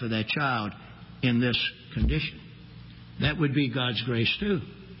behalf of that child in this condition. That would be God's grace too.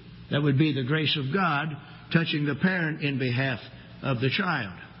 That would be the grace of God touching the parent in behalf of the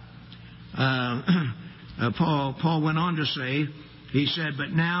child. Paul went on to say, he said,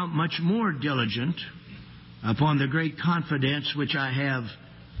 "But now much more diligent upon the great confidence which I have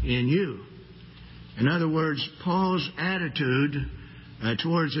in you." In other words, Paul's attitude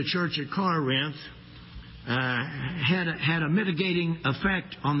towards the church at Corinth had a mitigating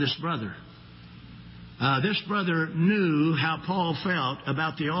effect on this brother. This brother knew how Paul felt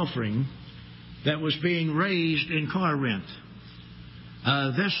about the offering that was being raised in Corinth.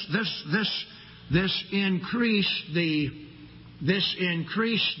 This increased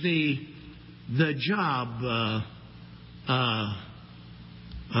the job.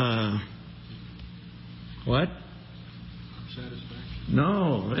 What? Satisfaction.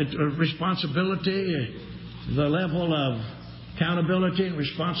 No, responsibility. The level of accountability and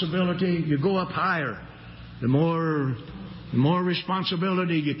responsibility. You go up higher. The more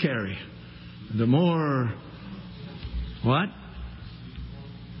responsibility you carry, the more. What?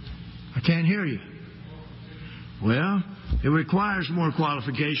 I can't hear you. Well, it requires more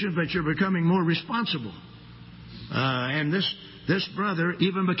qualification, but you're becoming more responsible. And this brother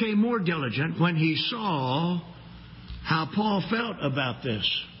even became more diligent when he saw how Paul felt about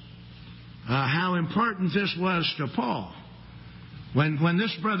this. How important this was to Paul. When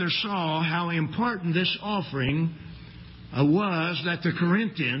this brother saw how important this offering was that the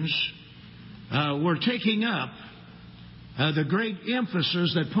Corinthians were taking up, the great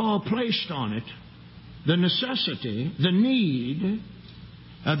emphasis that Paul placed on it, the necessity, the need,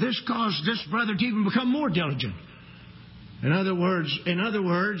 this caused this brother to even become more diligent. In other words,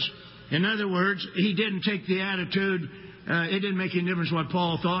 he didn't take the attitude. It didn't make any difference what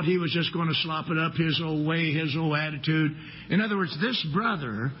Paul thought. He was just going to slop it up his old way, his old attitude. In other words, this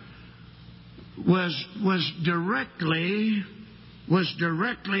brother was directly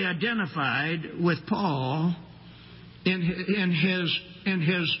identified with Paul in his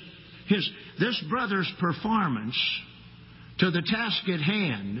this brother's performance to the task at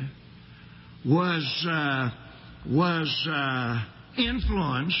hand was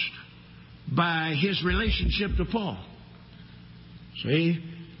influenced by his relationship to Paul. See,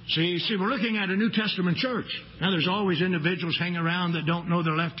 we're looking at a New Testament church. Now, there's always individuals hang around that don't know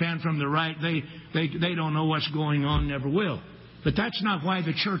their left hand from the right. They don't know what's going on, never will. But that's not why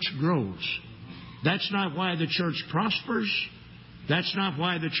the church grows. That's not why the church prospers. That's not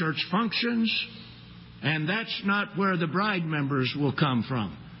why the church functions. And that's not where the bride members will come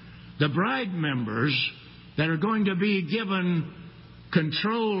from. The bride members that are going to be given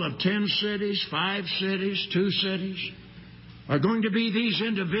control of 10 cities, 5 cities, 2 cities, are going to be these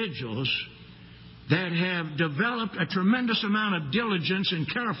individuals that have developed a tremendous amount of diligence and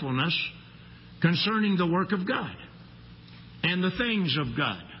carefulness concerning the work of God and the things of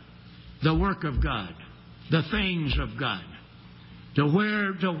God, the work of God, the things of God. To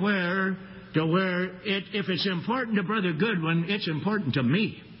where if it's important to Brother Goodwin, it's important to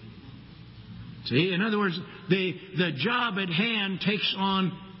me. See, in other words, the job at hand takes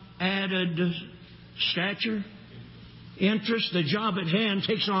on added stature, interest. The job at hand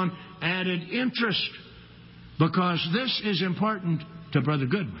takes on added interest because this is important to Brother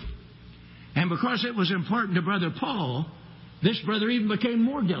Goodwin. And because it was important to Brother Paul, this brother even became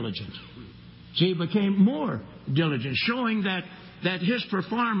more diligent. See, he became more diligent, showing that his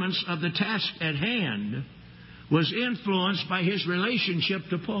performance of the task at hand was influenced by his relationship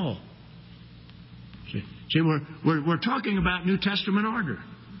to Paul. See, we're talking about New Testament order.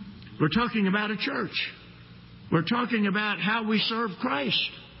 We're talking about a church. We're talking about how we serve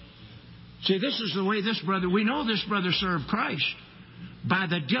Christ. See, this is the way we know this brother served Christ by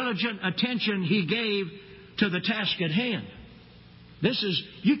the diligent attention he gave to the task at hand. This is,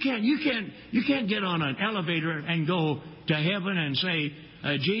 you can't get on an elevator and go to heaven and say,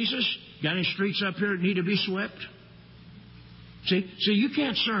 Jesus, got any streets up here that need to be swept? See, you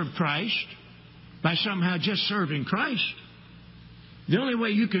can't serve Christ by somehow just serving Christ. The only way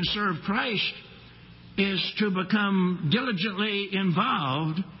you can serve Christ is to become diligently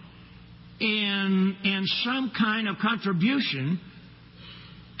involved in some kind of contribution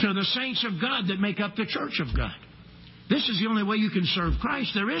to the saints of God that make up the church of God. This is the only way you can serve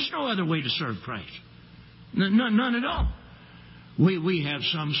Christ. There is no other way to serve Christ. None at all. We have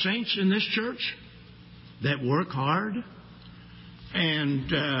some saints in this church that work hard, and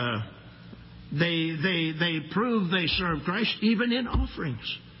they prove they serve Christ even in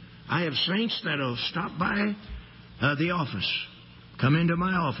offerings. I have saints that'll stop by the office, come into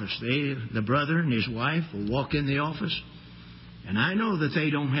my office. The brother and his wife will walk in the office, and I know that they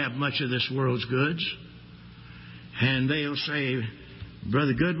don't have much of this world's goods. And they'll say,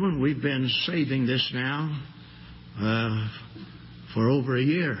 Brother Goodwin, we've been saving this now for over a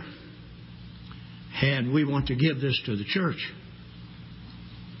year, and we want to give this to the church.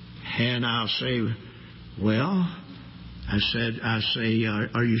 And I'll say, well, I say,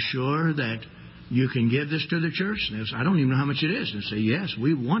 are you sure that you can give this to the church? And they'll say, I don't even know how much it is. And I say, yes,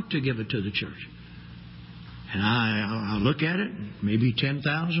 we want to give it to the church. And I'll look at it, maybe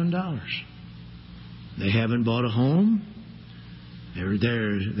 $10,000. They haven't bought a home. They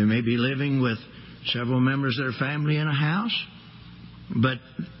may be living with several members of their family in a house, but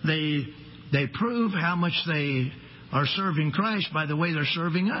they prove how much they are serving Christ by the way they're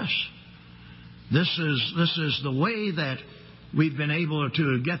serving us. This is the way that we've been able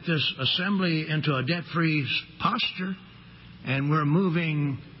to get this assembly into a debt-free posture, and we're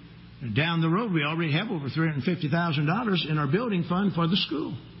moving down the road. We already have over $350,000 in our building fund for the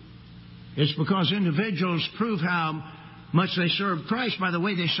school. It's because individuals prove how much they serve Christ by the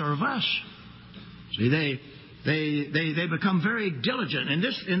way they serve us. See, they become very diligent.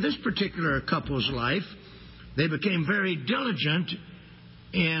 In this particular couple's life, they became very diligent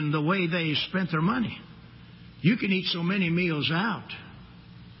in the way they spent their money. You can eat so many meals out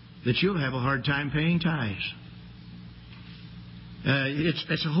that you'll have a hard time paying tithes.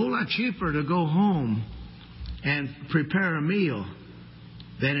 It's a whole lot cheaper to go home and prepare a meal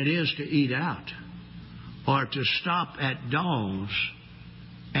than it is to eat out, or to stop at Dolls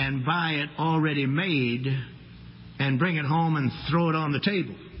and buy it already made and bring it home and throw it on the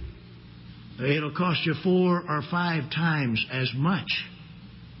table. It'll cost you 4 or 5 times as much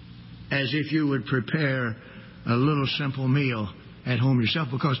as if you would prepare a little simple meal at home yourself,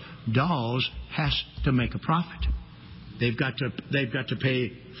 because Dolls has to make a profit. They've got to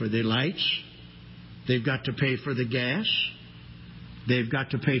pay for the lights. They've got to pay for the gas. They've got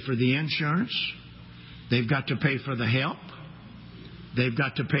to pay for the insurance. They've got to pay for the help. They've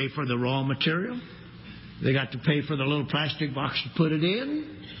got to pay for the raw material. They got to pay for the little plastic box to put it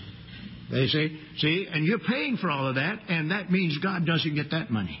in. They say, see, and you're paying for all of that, and that means God doesn't get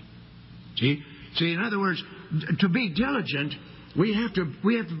that money. See, in other words, to be diligent, we have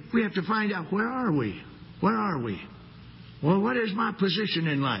to find out, where are we? Where are we? Well, what is my position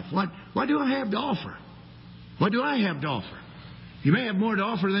in life? What do I have to offer? What do I have to offer? You may have more to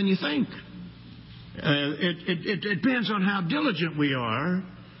offer than you think. It depends on how diligent we are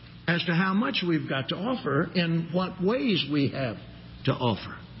as to how much we've got to offer and what ways we have to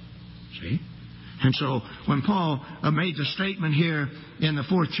offer. See? And so when Paul made the statement here in the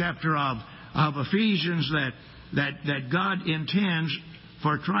 4th chapter of Ephesians that God intends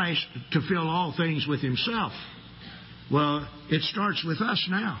for Christ to fill all things with Himself, well, it starts with us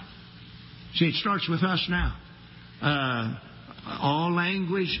now. See, it starts with us now. All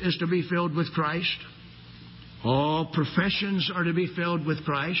language is to be filled with Christ. All professions are to be filled with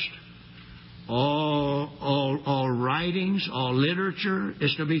Christ. All writings, all literature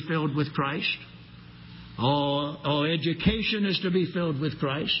is to be filled with Christ. All education is to be filled with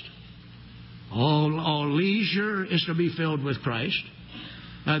Christ. All leisure is to be filled with Christ.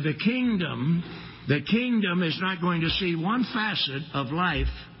 The kingdom is not going to see one facet of life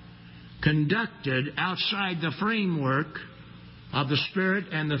conducted outside the framework of the spirit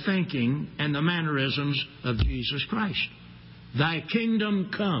and the thinking and the mannerisms of Jesus Christ. Thy kingdom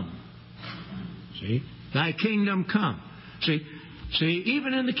come. See? Thy kingdom come. See,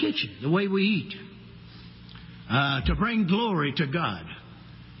 even in the kitchen, the way we eat, to bring glory to God.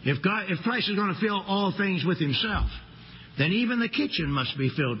 If Christ is going to fill all things with Himself, then even the kitchen must be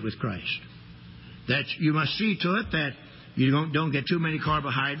filled with Christ. That you must see to it that you don't get too many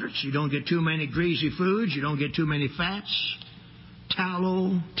carbohydrates, you don't get too many greasy foods, you don't get too many fats.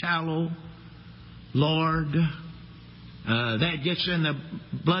 Tallow, lard, that gets in the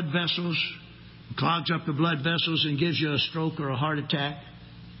blood vessels, clogs up the blood vessels and gives you a stroke or a heart attack.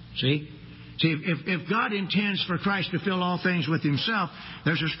 See, if God intends for Christ to fill all things with Himself,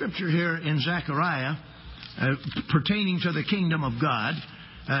 there's a scripture here in Zechariah pertaining to the kingdom of God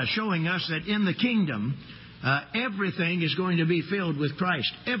showing us that in the kingdom, everything is going to be filled with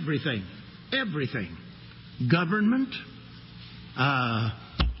Christ. Everything. Everything. Government.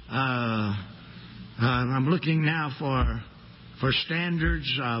 I'm looking now for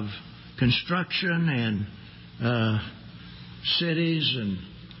standards of construction and cities and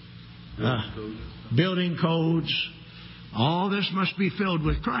building codes. All this must be filled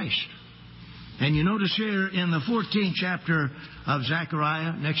with Christ. And you notice here in the 14th chapter of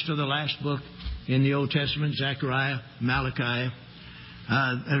Zechariah, next to the last book in the Old Testament, Zechariah, Malachi,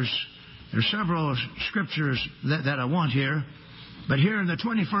 there's several scriptures that I want here. But here in the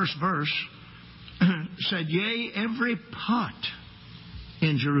 21st verse, said, yea, every pot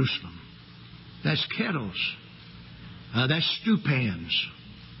in Jerusalem. That's kettles. That's stew pans.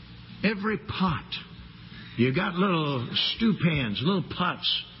 Every pot. You got little stew pans, little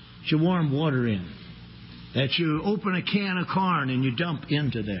pots that you warm water in. That you open a can of corn and you dump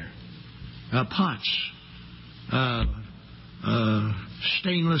into there. Pots.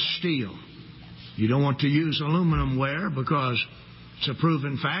 Stainless steel. You don't want to use aluminum ware because it's a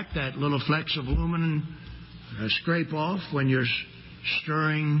proven fact that little flecks of aluminum scrape off when you're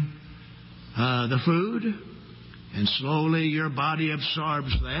stirring the food. And slowly your body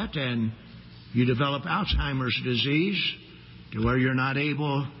absorbs that and you develop Alzheimer's disease to where you're not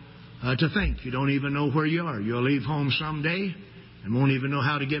able to think. You don't even know where you are. You'll leave home someday and won't even know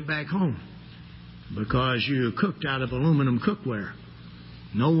how to get back home because you cooked out of aluminum cookware.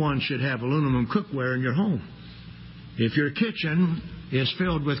 No one should have aluminum cookware in your home. If your kitchen is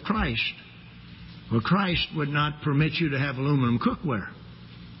filled with Christ, well, Christ would not permit you to have aluminum cookware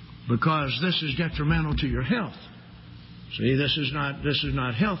because this is detrimental to your health. See, this is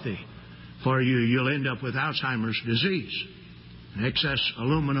not healthy for you. You'll end up with Alzheimer's disease. Excess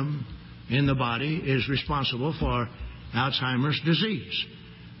aluminum in the body is responsible for Alzheimer's disease.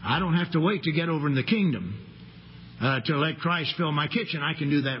 I don't have to wait to get over in the kingdom to let Christ fill my kitchen. I can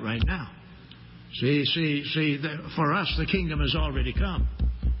do that right now. See, for us, the kingdom has already come.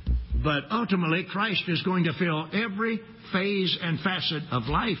 But ultimately, Christ is going to fill every phase and facet of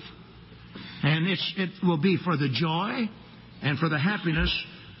life. And it will be for the joy and for the happiness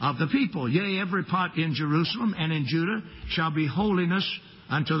of the people. Yea, every pot in Jerusalem and in Judah shall be holiness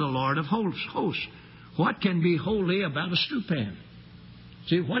unto the Lord of hosts. What can be holy about a stew pan?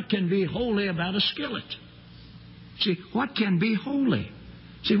 See, what can be holy about a skillet? See, what can be holy?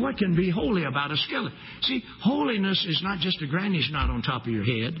 See, what can be holy about a skillet? See, holiness is not just a granny's knot on top of your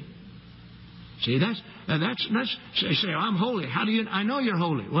head. See, that's say, I'm holy. How do you? I know you're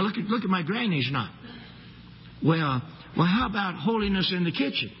holy. Well, look at my granny's knot. Well, how about holiness in the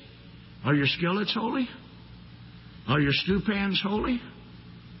kitchen? Are your skillets holy? Are your stew pans holy?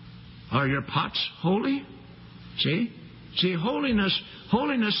 Are your pots holy? See,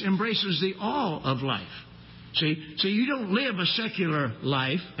 holiness embraces the all of life. See, you don't live a secular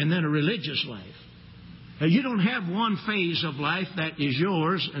life and then a religious life. You don't have one phase of life that is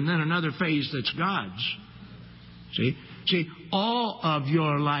yours and then another phase that's God's. See, all of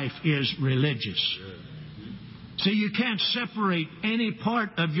your life is religious. See, you can't separate any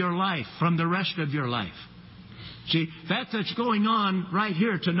part of your life from the rest of your life. See, that's going on right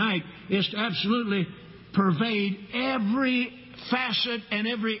here tonight is to absolutely pervade every facet and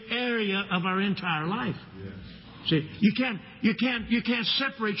every area of our entire life. See, you can't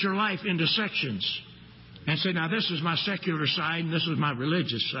separate your life into sections and say, now this is my secular side and this is my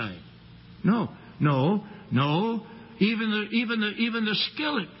religious side. No. Even the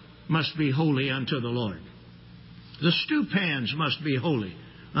skillet must be holy unto the Lord. The stew pans must be holy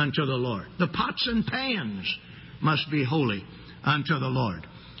unto the Lord. The pots and pans must be holy unto the Lord.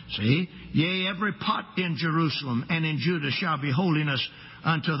 See, yea, every pot in Jerusalem and in Judah shall be holiness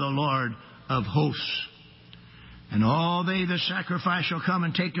unto the Lord of hosts. And all they that sacrifice shall come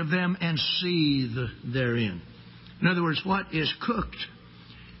and take of them and seethe therein. In other words, what is cooked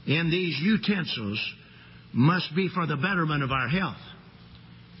in these utensils must be for the betterment of our health.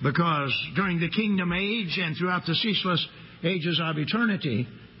 Because during the kingdom age and throughout the ceaseless ages of eternity,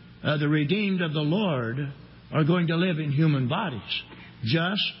 the redeemed of the Lord are going to live in human bodies,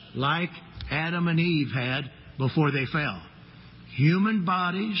 just like Adam and Eve had before they fell. Human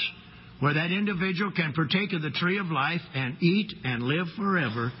bodies where that individual can partake of the tree of life and eat and live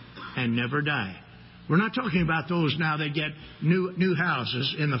forever and never die. We're not talking about those now that get new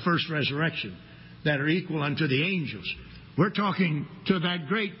houses in the first resurrection that are equal unto the angels. We're talking to that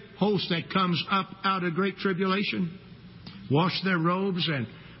great host that comes up out of great tribulation, wash their robes and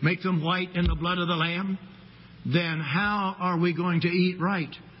make them white in the blood of the Lamb. Then how are we going to eat right?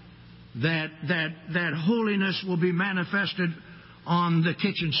 That holiness will be manifested on the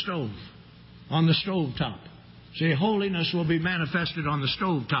kitchen stove, on the stove top. See, holiness will be manifested on the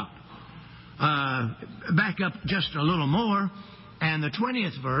stove top. Back up just a little more, and the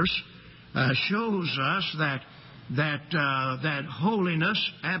 20th verse shows us that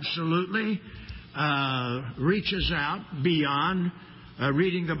holiness absolutely reaches out beyond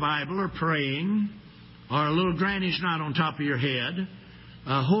reading the Bible or praying or a little granny's knot on top of your head.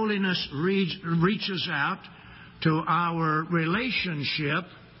 Holiness reaches out to our relationship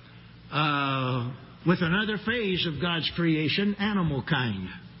with another phase of God's creation, animal kind.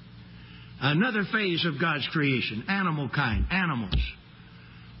 Another phase of God's creation, animal kind, animals.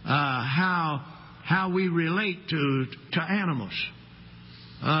 How we relate to animals.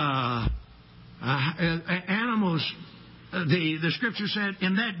 Animals, the Scripture said,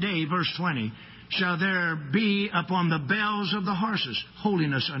 in that day, verse 20, shall there be upon the bells of the horses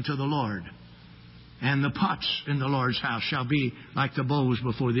holiness unto the Lord. And the pots in the Lord's house shall be like the bowls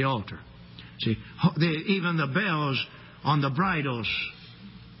before the altar. See, even the bells on the bridles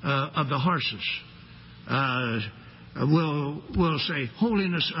of the horses will say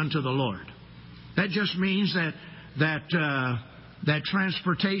holiness unto the Lord. That just means that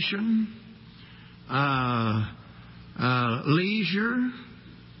transportation, leisure,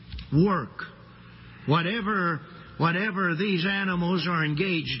 work, whatever these animals are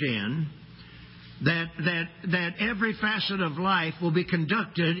engaged in, that every facet of life will be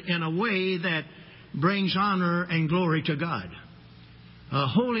conducted in a way that brings honor and glory to God.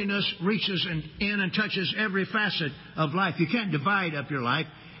 Holiness reaches in and touches every facet of life. You can't divide up your life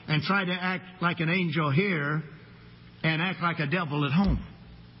and try to act like an angel here and act like a devil at home.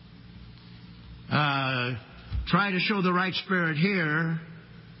 Try to show the right spirit here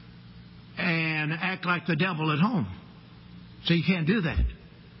and act like the devil at home. So you can't do that.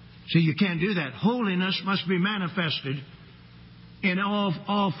 See, you can't do that. Holiness must be manifested in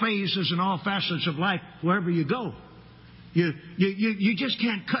all phases and all facets of life wherever you go. You just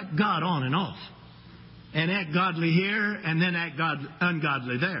can't cut God on and off and act godly here and then act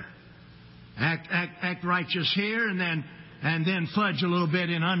ungodly there. Act righteous here and then fudge a little bit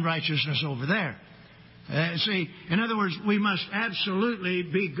in unrighteousness over there. See, in other words, we must absolutely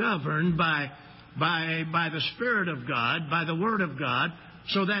be governed by the Spirit of God, by the Word of God,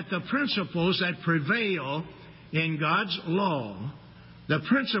 so that the principles that prevail in God's law,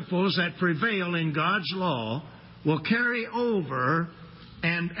 will carry over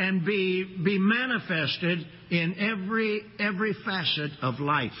and be manifested in every facet of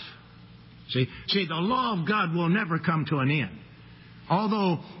life. See, the law of God will never come to an end.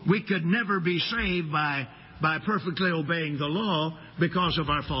 Although we could never be saved by perfectly obeying the law because of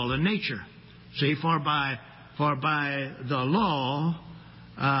our fallen nature. See, for by the law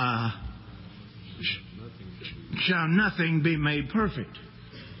shall nothing be made perfect.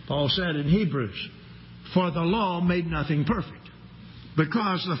 Paul said in Hebrews, for the law made nothing perfect.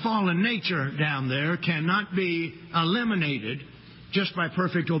 Because the fallen nature down there cannot be eliminated just by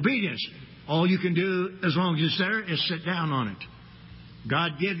perfect obedience. All you can do, as long as it's there, is sit down on it.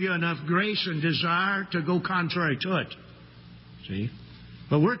 God give you enough grace and desire to go contrary to it. See?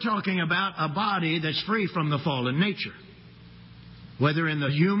 But we're talking about a body that's free from the fallen nature, whether in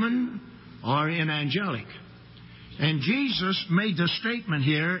the human or in angelic. And Jesus made the statement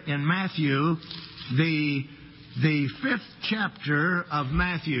here in Matthew, the 5th chapter of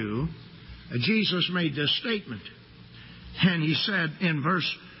Matthew. Jesus made this statement. And he said in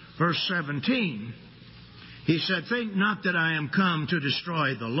verse 17, he said, think not that I am come to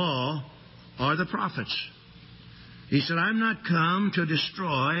destroy the law or the prophets. He said, I'm not come to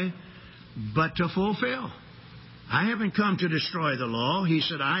destroy, but to fulfill. I haven't come to destroy the law. He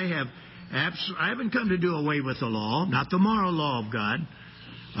said, I haven't come to do away with the law, not the moral law of God.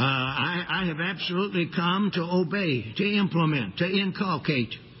 I have absolutely come to obey, to implement, to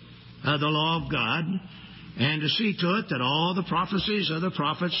inculcate the law of God, and to see to it that all the prophecies of the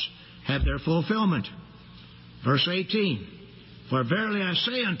prophets have their fulfillment. Verse 18, for verily I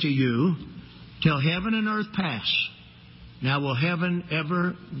say unto you, till heaven and earth pass. Now will heaven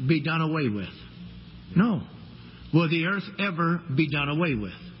ever be done away with? No. Will the earth ever be done away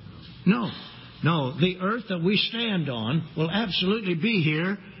with? No. No. The earth that we stand on will absolutely be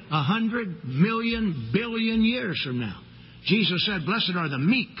here 100 million billion years from now. Jesus said, blessed are the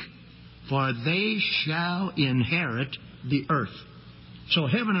meek, for they shall inherit the earth. So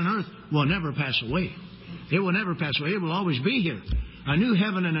heaven and earth will never pass away. It will never pass away. It will always be here. A new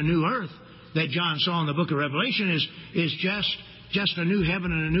heaven and a new earth that John saw in the book of Revelation is just a new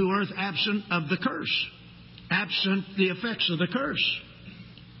heaven and a new earth absent of the curse. Absent the effects of the curse.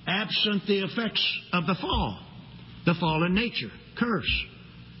 Absent the effects of the fall. The fallen nature. curse,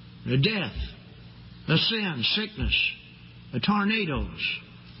 death, sin, sickness, tornadoes,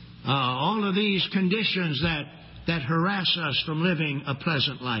 all of these conditions that harass us from living a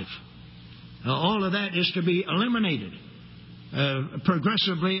pleasant life. All of that is to be eliminated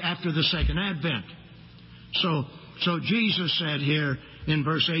progressively after the second advent. So Jesus said here in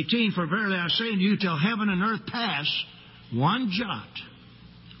verse 18, "For verily I say unto you, till heaven and earth pass, one jot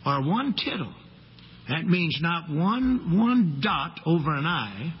or one tittle," that means not one dot over an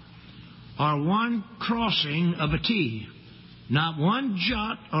I, or one crossing of a T, not one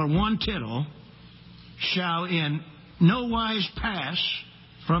jot or one tittle shall in no wise pass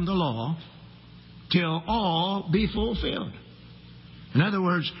from the law till all be fulfilled. In other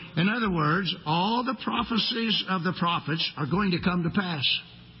words, all the prophecies of the prophets are going to come to pass.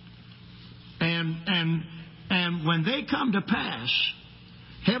 And when they come to pass,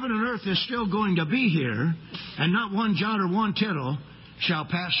 heaven and earth is still going to be here, and not one jot or one tittle shall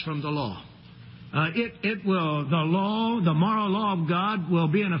pass from the law. The moral law of God will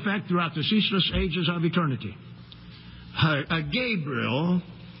be in effect throughout the ceaseless ages of eternity. Gabriel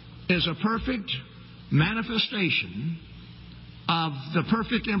is a perfect manifestation of the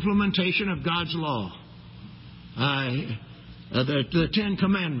perfect implementation of God's law. The Ten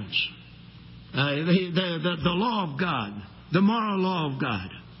Commandments, the law of God, the moral law of God.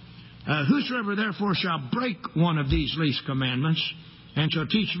 Whosoever therefore shall break one of these least commandments and shall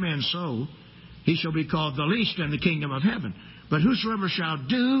teach men so, he shall be called the least in the kingdom of heaven. But whosoever shall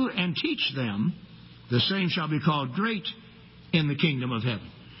do and teach them, the same shall be called great in the kingdom of heaven.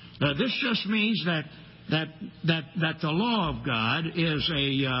 This just means that the law of God is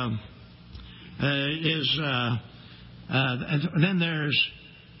then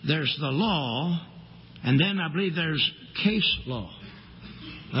there's the law, and then I believe there's case law.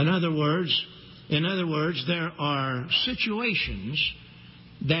 In other words, there are situations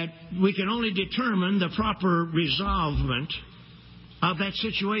that we can only determine the proper resolvement of that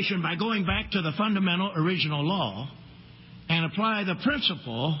situation by going back to the fundamental original law and apply the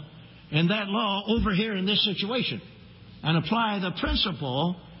principle in that law over here in this situation, and apply the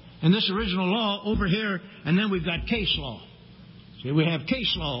principle in this original law over here, and then we've got case law. See, we have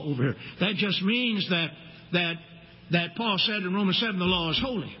case law over here. That just means that Paul said in Romans 7, the law is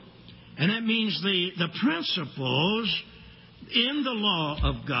holy. And that means the principles in the law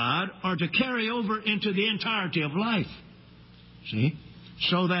of God are to carry over into the entirety of life. See?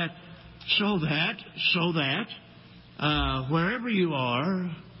 So that wherever you are,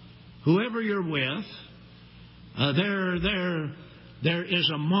 whoever you're with, there is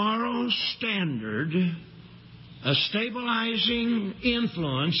a moral standard, a stabilizing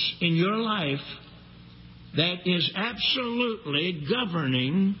influence in your life that is absolutely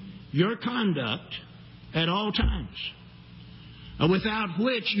governing your conduct at all times, without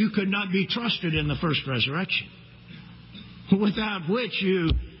which you could not be trusted in the first resurrection, without which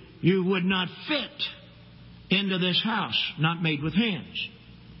you would not fit into this house not made with hands.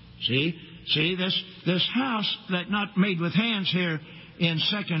 See this house that not made with hands here in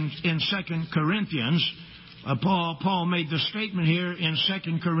Second Corinthians. Paul made the statement here in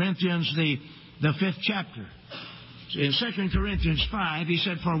 2 Corinthians, the 5th chapter. In 2 Corinthians 5, he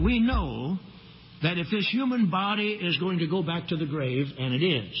said, "For we know that if this human body is going to go back to the grave," and it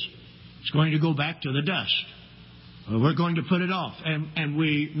is, it's going to go back to the dust. We're going to put it off, and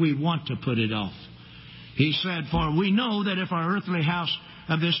we want to put it off. He said, "For we know that if our earthly house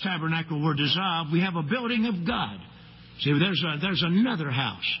of this tabernacle were dissolved, we have a building of God." See, there's another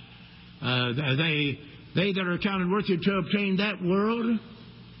house. They that are counted worthy to obtain that world,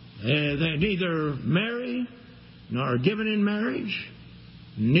 they neither marry nor are given in marriage,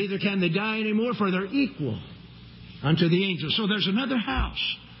 neither can they die anymore, for they're equal unto the angels. So there's another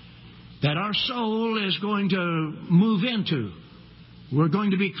house that our soul is going to move into. We're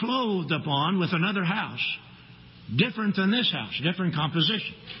going to be clothed upon with another house, different than this house, different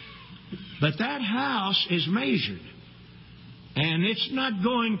composition. But that house is measured, and it's not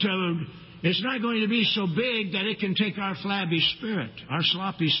going to be so big that it can take our flabby spirit, our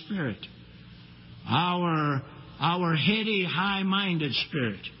sloppy spirit, our heady, high-minded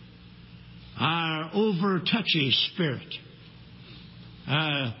spirit, our over-touchy spirit.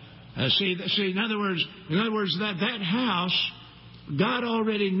 In other words, that house, God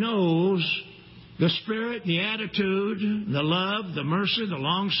already knows the spirit, the attitude, the love, the mercy, the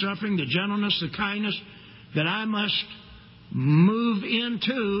long-suffering, the gentleness, the kindness that I must move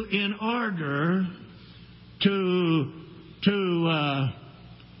into in order to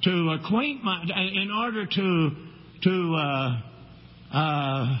acquaint in order to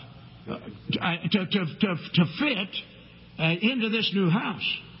fit into this new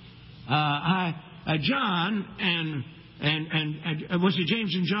house. John and was it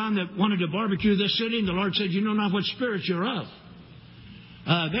James and John that wanted to barbecue this city? And the Lord said, "You know not what spirit you're of."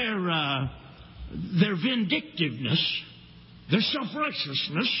 Their vindictiveness, their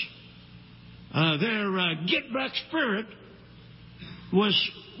self-righteousness, their get-back spirit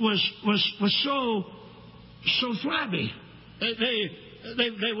was so flabby.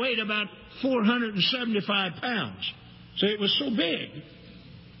 They weighed about 475 pounds. So it was so big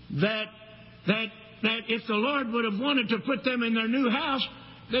that if the Lord would have wanted to put them in their new house,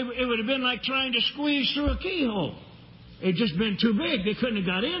 it would have been like trying to squeeze through a keyhole. It just been too big. They couldn't have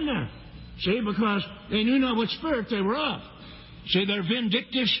got in there. See, because they knew not what spirit they were of. See, their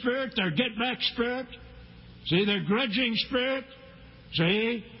vindictive spirit, their get-back spirit. See, their grudging spirit.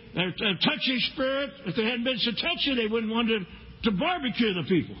 See, their touchy spirit. If they hadn't been so touchy, they wouldn't want to barbecue the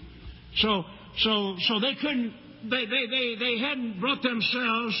people. So they couldn't. They hadn't brought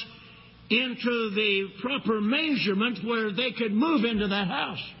themselves into the proper measurement where they could move into that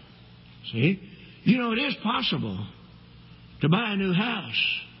house. See, you know, it is possible to buy a new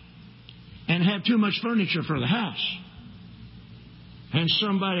house and have too much furniture for the house. And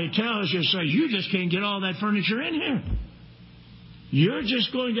somebody tells you, say, "You just can't get all that furniture in here. You're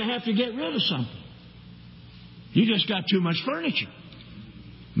just going to have to get rid of something. You just got too much furniture."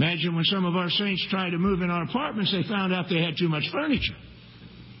 Imagine when some of our saints tried to move in our apartments, they found out they had too much furniture.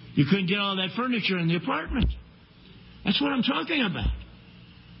 You couldn't get all that furniture in the apartment. That's what I'm talking about.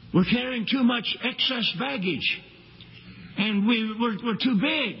 We're carrying too much excess baggage. And we're too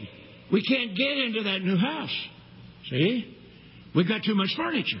big. We can't get into that new house. See? We've got too much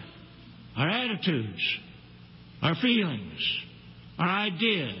furniture. Our attitudes, our feelings, our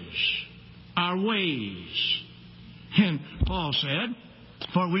ideas, our ways. And Paul said,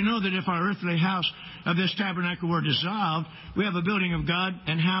 "For we know that if our earthly house of this tabernacle were dissolved, we have a building of God,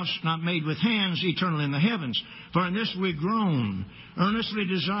 and house not made with hands, eternal in the heavens. For in this we groan, earnestly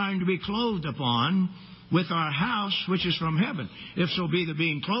desiring to be clothed upon with our house which is from heaven. If so be that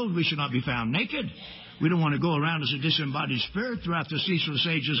being clothed we should not be found naked." We don't want to go around as a disembodied spirit throughout the ceaseless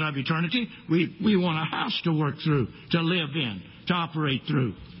ages of eternity. We want a house to work through, to live in, to operate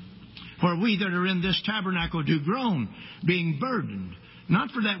through. "For we that are in this tabernacle do groan, being burdened, not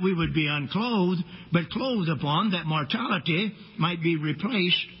for that we would be unclothed, but clothed upon, that mortality might be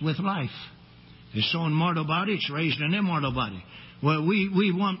replaced with life." It's sown mortal body, it's raised an immortal body. Well,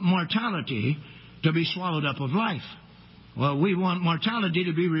 we want mortality to be swallowed up of life. Well, we want mortality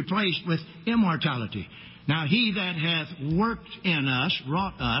to be replaced with immortality. Now, he that hath worked in us,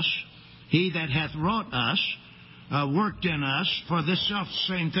 wrought us, he that hath wrought us, worked in us, for this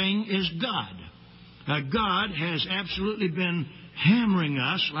self-same thing is God. God has absolutely been hammering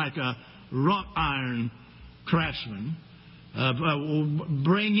us like a wrought iron craftsman,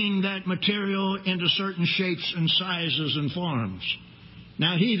 bringing that material into certain shapes and sizes and forms.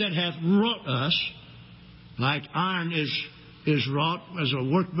 Now, he that hath wrought us, like iron is wrought, as a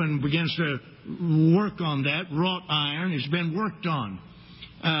workman begins to work on that, wrought iron has been worked on.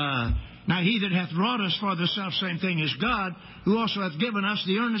 Now he that hath wrought us for the selfsame thing is God, who also hath given us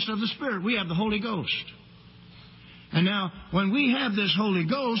the earnest of the Spirit. We have the Holy Ghost. And now, when we have this Holy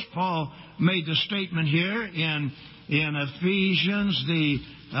Ghost, Paul made the statement here in Ephesians, the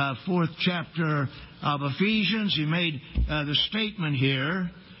 4th chapter of Ephesians. He made the statement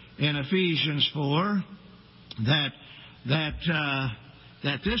here in Ephesians 4 that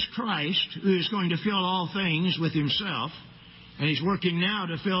this Christ, who is going to fill all things with himself, and he's working now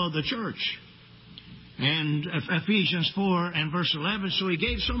to fill the church. And Ephesians 4 and verse 11, so he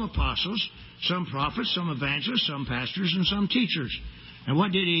gave some apostles, some prophets, some evangelists, some pastors, and some teachers. And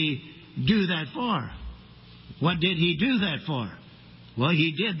what did he do that for? What did he do that for? Well,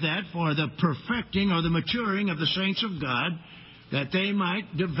 he did that for the perfecting or the maturing of the saints of God, that they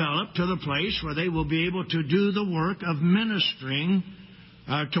might develop to the place where they will be able to do the work of ministering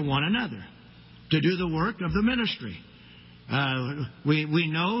to one another, to do the work of the ministry. We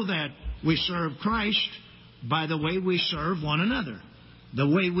know that we serve Christ by the way we serve one another, the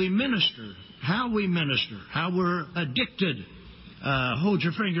way we minister, how we're addicted. Hold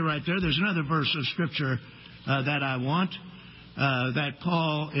your finger right there. There's another verse of Scripture that I want, that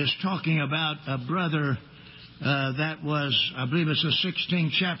Paul is talking about a brother that was, I believe it's the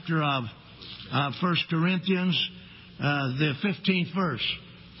 16th chapter of 1 Corinthians, the 15th verse.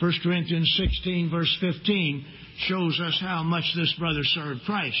 1 Corinthians 16, verse 15, shows us how much this brother served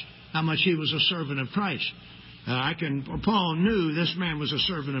Christ, how much he was a servant of Christ. Paul knew this man was a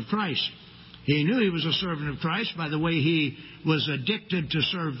servant of Christ. He knew he was a servant of Christ by the way he was addicted to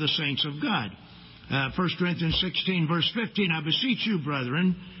serve the saints of God. 1 Corinthians 16, verse 15, I beseech you,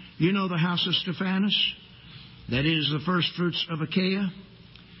 brethren, you know the house of Stephanas, that is the first fruits of Achaia.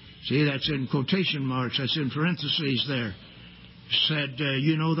 See, that's in quotation marks, that's in parentheses there. Said,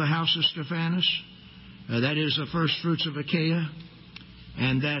 you know the house of Stephanas, that is the first fruits of Achaia,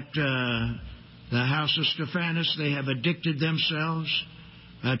 and that the house of Stephanas, they have addicted themselves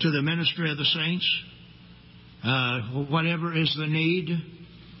to the ministry of the saints. Whatever is the need,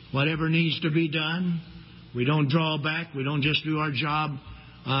 whatever needs to be done, we don't draw back. We don't just do our job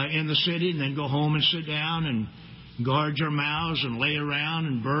in the city and then go home and sit down and guard our mouths and lay around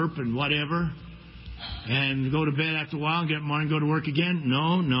and burp and whatever and go to bed after a while and get up in the morning and go to work again.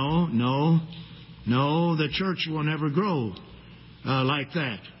 No, the church will never grow like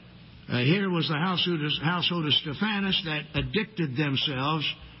that. Here was the household of Stephanas that addicted themselves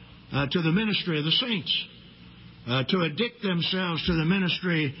to the ministry of the saints. To addict themselves to the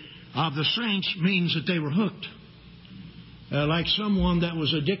ministry of the saints means that they were hooked. Like someone that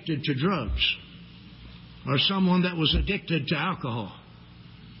was addicted to drugs or someone that was addicted to alcohol.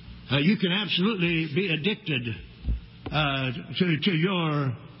 You can absolutely be addicted to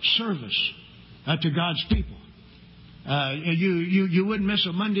your service to God's people. You wouldn't miss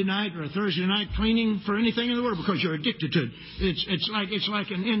a Monday night or a Thursday night cleaning for anything in the world because you're addicted to it. It's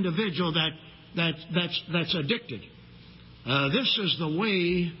like an individual that's addicted. This is the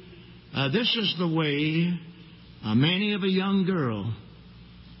way many of a young girl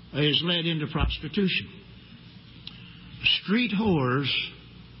is led into prostitution. Street whores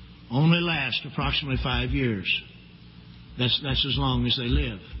only last approximately 5 years. That's as long as they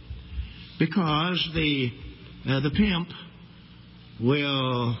live, because the pimp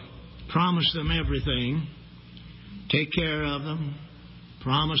will promise them everything, take care of them,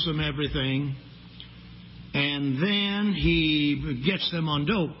 promise them everything, and then he gets them on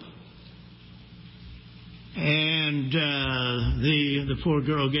dope. And the poor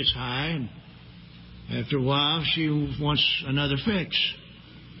girl gets high, and after a while she wants another fix.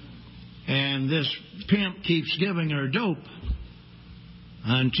 And this pimp keeps giving her dope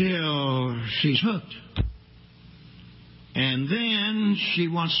until she's hooked. And then she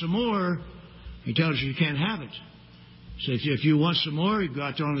wants some more. He tells her you can't have it. So if you want some more, you go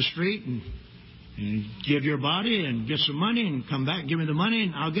out there on the street and give your body and get some money and come back and give me the money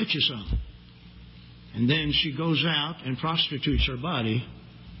and I'll get you some. And then she goes out and prostitutes her body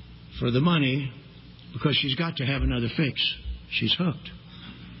for the money because she's got to have another fix. She's hooked.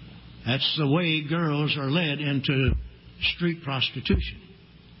 That's the way girls are led into street prostitution.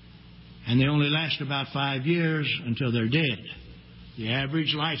 And they only last about 5 years until they're dead. The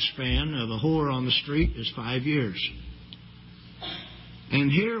average lifespan of a whore on the street is 5 years.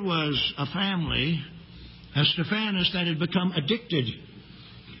 And here was a family, a Stephanas, that had become addicted.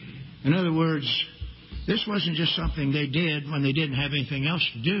 In other words, this wasn't just something they did when they didn't have anything else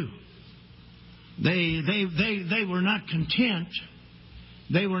to do. They were not content.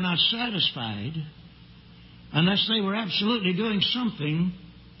 They were not satisfied unless they were absolutely doing something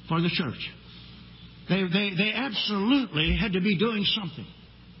for the church. They absolutely had to be doing something.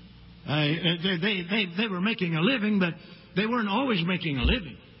 They were making a living, but they weren't always making a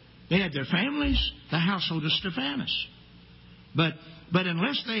living. They had their families, the household of Stephanas. But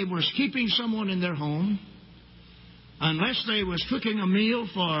unless they was keeping someone in their home, unless they was cooking a meal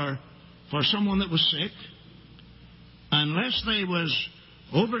for someone that was sick, unless they was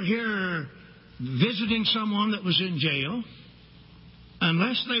over here visiting someone that was in jail,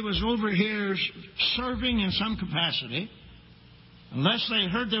 unless they was over here serving in some capacity, unless they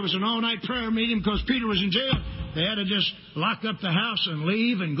heard there was an all-night prayer meeting because Peter was in jail, they had to just lock up the house and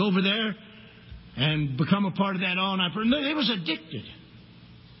leave and go over there and become a part of that all-night prayer. They was addicted.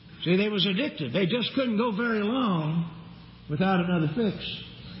 See, they was addicted. They just couldn't go very long without another fix.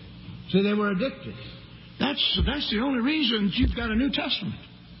 See, they were addicted. That's the only reason you've got a New Testament.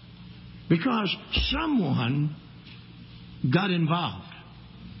 Because someone got involved.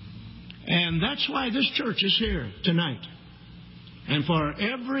 And that's why this church is here tonight. And for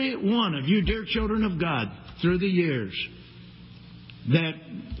every one of you, dear children of God, through the years, that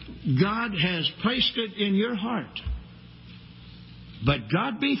God has placed it in your heart. But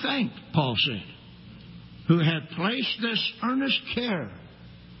God be thanked, Paul said, who hath placed this earnest care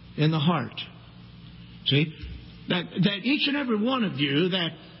in the heart. See, that each and every one of you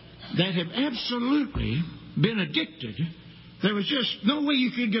that have absolutely been addicted, there was just no way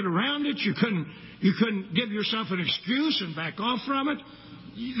you could get around it. You couldn't give yourself an excuse and back off from it.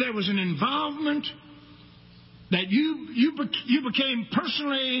 There was an involvement that you became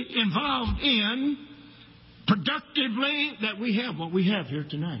personally involved in, productively, that we have what we have here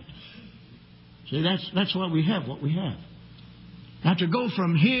tonight. See, that's what we have, Now, to go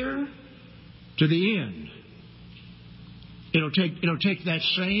from here to the end, it'll take that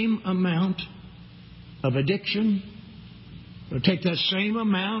same amount of addiction. It'll take that same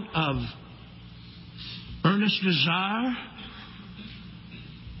amount of earnest desire,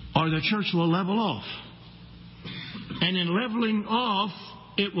 or the church will level off. And in leveling off,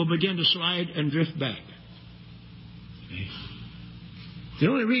 it will begin to slide and drift back. Okay. The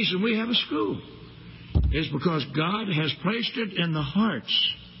only reason we have a school is because God has placed it in the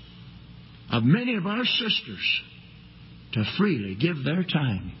hearts of many of our sisters to freely give their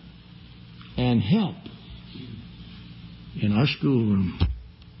time and help in our schoolroom.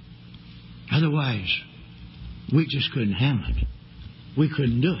 Otherwise, we just couldn't handle it. We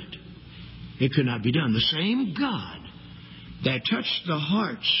couldn't do it. It could not be done. The same God that touched the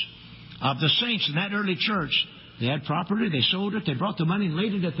hearts of the saints in that early church, they had property, they sold it, they brought the money and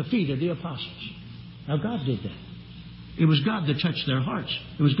laid it at the feet of the apostles. Now, God did that. It was God that touched their hearts.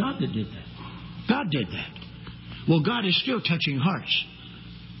 It was God that did that. God did that. Well, God is still touching hearts.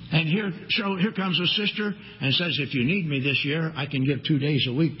 And here comes a sister and says, if you need me this year, I can give 2 days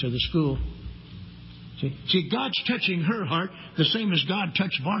a week to the school. See, God's touching her heart the same as God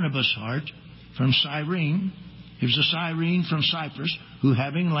touched Barnabas' heart from Cyrene. He was a Cyrene from Cyprus who,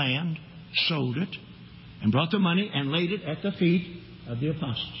 having land, sold it and brought the money and laid it at the feet of the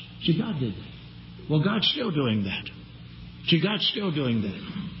apostles. See, God did that. Well, God's still doing that. See, God's still doing that.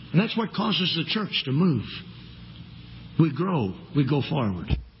 And that's what causes the church to move. We grow. We go forward.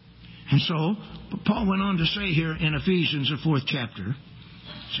 And so, Paul went on to say here in Ephesians, the 4th chapter,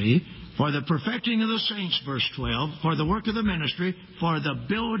 see, for the perfecting of the saints, verse 12, for the work of the ministry, for the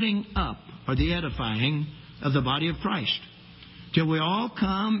building up, or the edifying of the body of Christ, till we all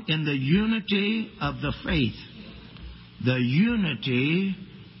come in the unity of the faith. The unity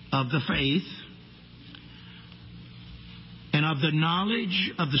of the faith and of the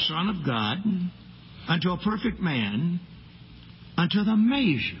knowledge of the Son of God, unto a perfect man, unto the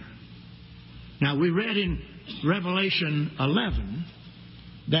measure. Now, we read in Revelation 11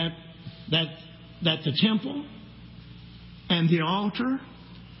 that the temple and the altar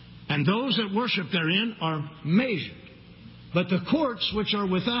and those that worship therein are measured. But the courts which are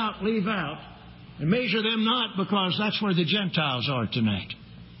without leave out, and measure them not, because that's where the Gentiles are tonight.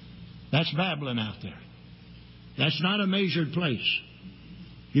 That's Babylon out there. That's not a measured place.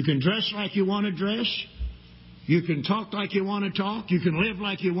 You can dress like you want to dress. You can talk like you want to talk. You can live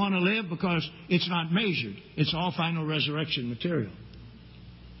like you want to live, because it's not measured. It's all final resurrection material.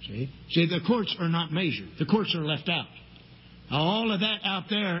 See, the courts are not measured. The courts are left out. All of that out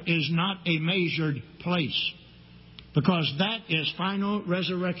there is not a measured place, because that is final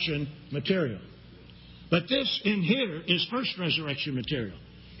resurrection material. But this in here is first resurrection material.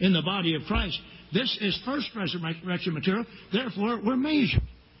 In the body of Christ, this is first resurrection material. Therefore, we're measured.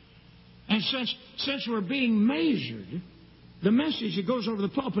 And since we're being measured, the message that goes over the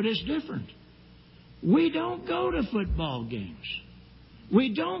pulpit is different. We don't go to football games.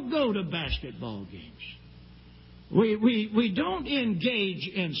 We don't go to basketball games. We don't engage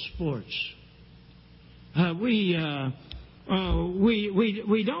in sports. We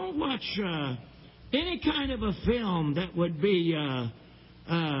don't watch any kind of a film that would be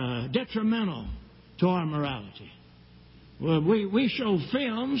detrimental to our morality. Well, we show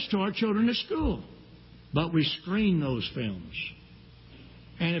films to our children at school, but we screen those films.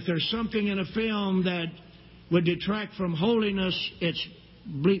 And if there's something in a film that would detract from holiness, it's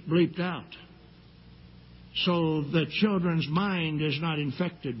bleeped out. So the children's mind is not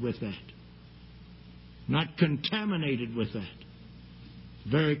infected with that, not contaminated with that.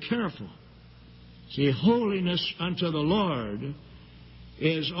 Very careful. See, holiness unto the Lord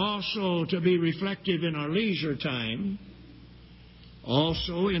is also to be reflective in our leisure time,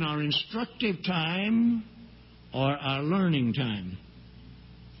 also in our instructive time or our learning time.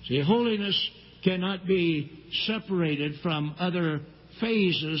 See, holiness cannot be separated from other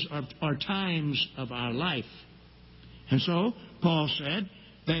phases or times of our life. And so, Paul said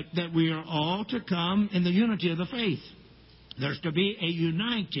that we are all to come in the unity of the faith. There's to be a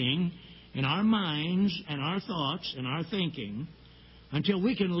uniting in our minds and our thoughts and our thinking until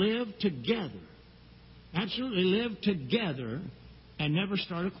we can live together. Absolutely live together and never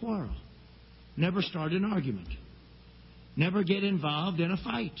start a quarrel. Never start an argument. Never get involved in a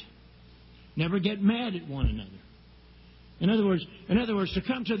fight. Never get mad at one another. In other words, to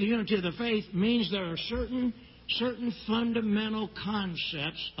come to the unity of the faith means there are certain fundamental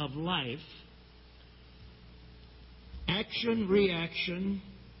concepts of life, action, reaction,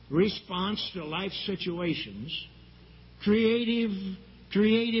 response to life situations,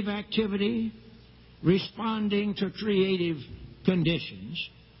 creative activity, responding to creative conditions,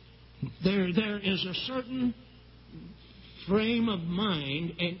 there is a certain frame of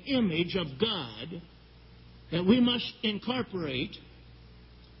mind and image of God that we must incorporate,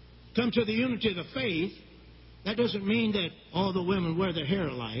 come to the unity of the faith. That doesn't mean that all the women wear their hair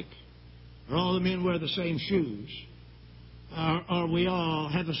alike, or all the men wear the same shoes, or we all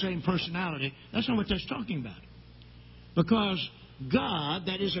have the same personality. That's not what that's talking about. Because God,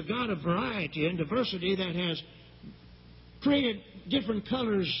 that is a God of variety and diversity, that has created different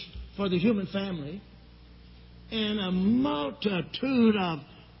colors for the human family and a multitude of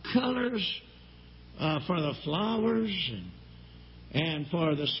colors for the flowers and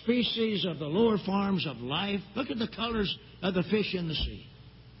for the species of the lower forms of life. Look at the colors of the fish in the sea.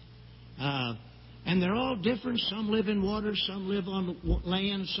 And they're all different. Some live in water, some live on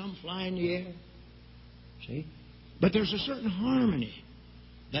land, some fly in the air. See? But there's a certain harmony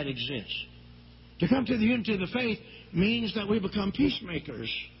that exists. To come to the unity of the faith means that we become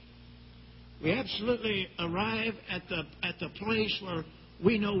peacemakers. We absolutely arrive at the place where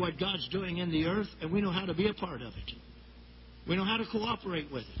we know what God's doing in the earth, and we know how to be a part of it. We know how to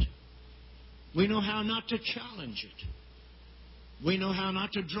cooperate with it. We know how not to challenge it. We know how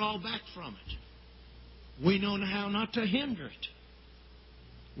not to draw back from it. We know how not to hinder it.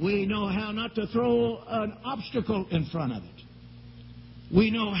 We know how not to throw an obstacle in front of it. We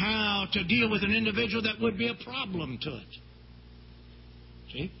know how to deal with an individual that would be a problem to it.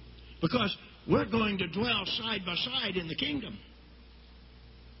 See? Because we're going to dwell side by side in the kingdom.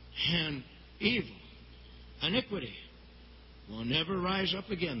 And evil, iniquity, will never rise up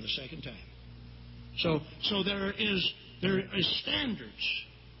again the second time. So there is standards.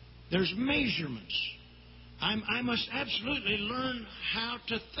 There's measurements. I must absolutely learn how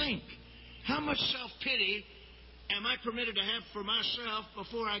to think. How much self-pity am I permitted to have for myself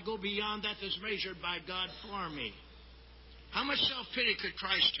before I go beyond that that's measured by God for me? How much self-pity could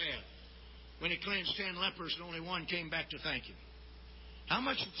Christ have when He cleansed 10 lepers and only one came back to thank Him? How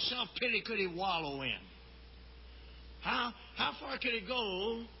much self-pity could He wallow in? How far could He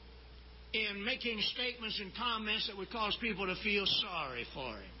go in making statements and comments that would cause people to feel sorry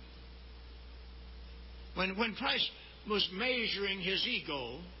for Him? When Christ was measuring His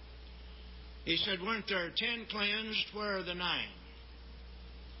ego, He said, weren't there 10 cleansed? Where are the 9?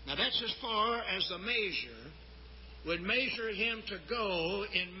 Now that's as far as the measure would measure Him to go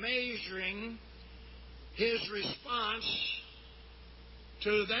in measuring His response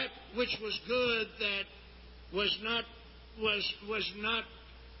to that which was good that was not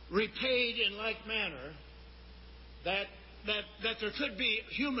repaid in like manner, that there could be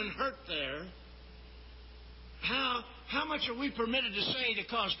human hurt there. How much are we permitted to say to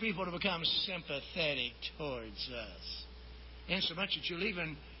cause people to become sympathetic towards us? Insomuch that you'll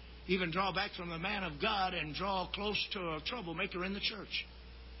even draw back from the man of God and draw close to a troublemaker in the church,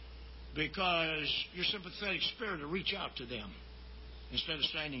 because your sympathetic spirit will reach out to them instead of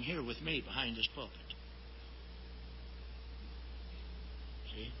standing here with me behind this pulpit.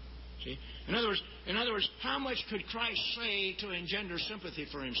 See? In other words, how much could Christ say to engender sympathy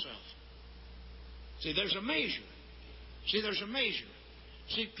for Himself? See, there's a measure. See,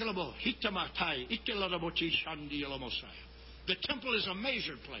 the temple is a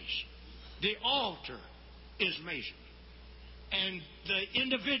measured place. The altar is measured. And the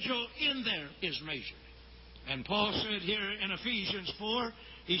individual in there is measured. And Paul said here in Ephesians 4,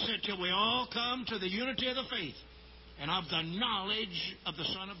 he said, till we all come to the unity of the faith and of the knowledge of the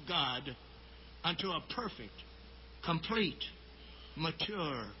Son of God, unto a perfect, complete,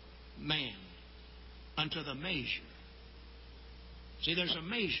 mature man, unto the measure. See, there's a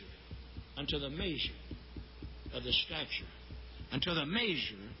measure, unto the measure of the stature, unto the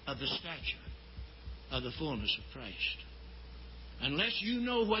measure of the stature of the fullness of Christ. Unless you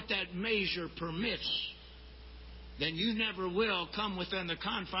know what that measure permits, then you never will come within the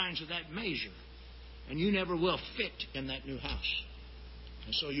confines of that measure, and you never will fit in that new house.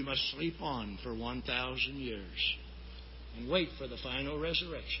 And so you must sleep on for 1,000 years and wait for the final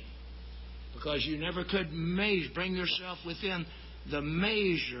resurrection, because you never could bring yourself within the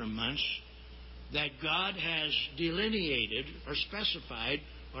measurements that God has delineated or specified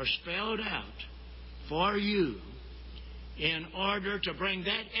or spelled out for you in order to bring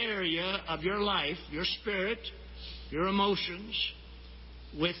that area of your life, your spirit, your emotions,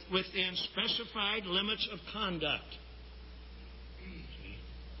 within specified limits of conduct.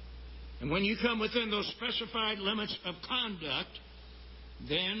 And when you come within those specified limits of conduct,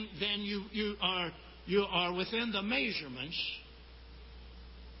 then you are within the measurements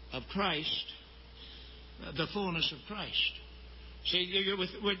of Christ, the fullness of Christ. See, you're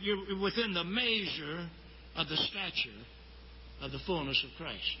within the measure of the stature of the fullness of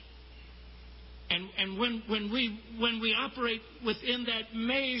Christ. And when we operate within that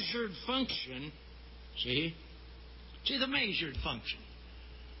measured function, see the measured function.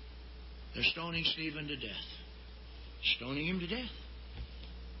 They're stoning Stephen to death. Stoning him to death.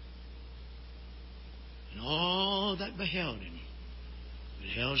 And all that beheld him,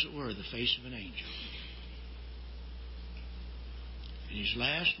 as it were, the face of an angel. And his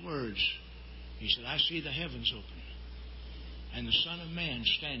last words, he said, I see the heavens open, and the Son of Man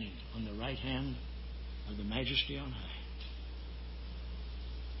standing on the right hand of the Majesty on high.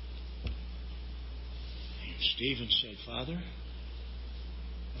 And Stephen said, Father,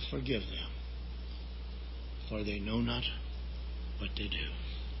 forgive them, for they know not what they do.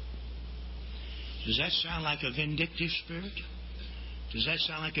 Does that sound like a vindictive spirit? Does that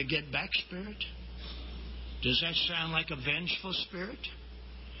sound like a get-back spirit? Does that sound like a vengeful spirit?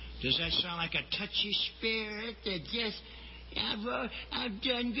 Does that sound like a touchy spirit that just, I've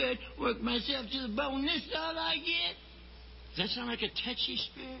done good, worked myself to the bone, this is all I get? Does that sound like a touchy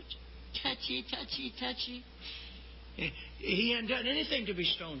spirit? Touchy. He hadn't done anything to be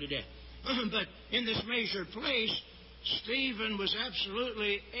stoned to death. But in this measured place, Stephen was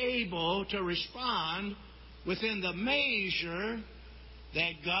absolutely able to respond within the measure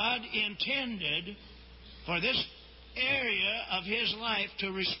that God intended for this area of his life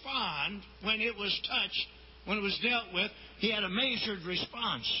to respond when it was touched, when it was dealt with. He had a measured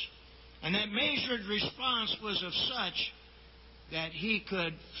response. And that measured response was of such that he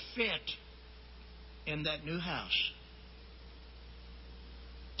could fit in that new house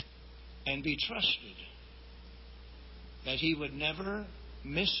and be trusted that he would never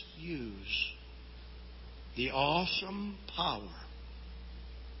misuse the awesome power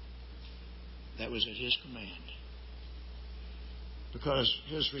that was at his command. Because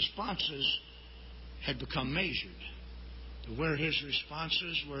his responses had become measured. To where his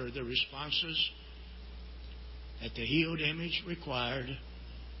responses were the responses that the healed image required,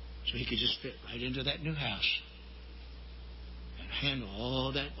 so he could just fit right into that new house and handle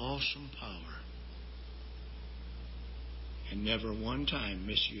all that awesome power and never one time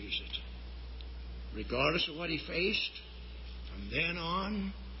misuse it. Regardless of what he faced, from then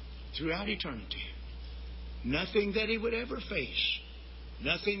on, throughout eternity, nothing that he would ever face,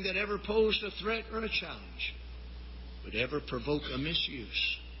 nothing that ever posed a threat or a challenge, would ever provoke a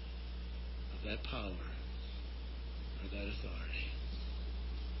misuse of that power or that authority.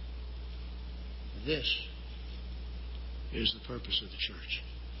 This is the purpose of the church.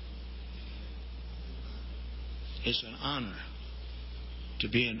 It's an honor to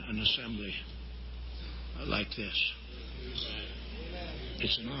be in an assembly like this.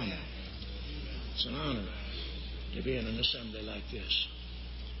 It's an honor. It's an honor to be in an assembly like this.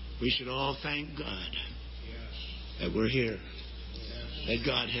 We should all thank God that we're here. That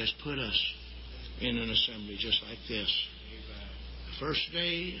God has put us in an assembly just like this. The first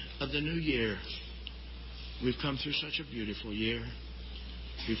day of the new year, we've come through such a beautiful year.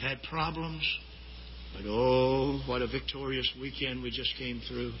 We've had problems, but oh, what a victorious weekend we just came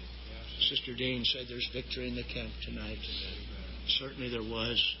through. Sister Dean said there's victory in the camp tonight. Certainly there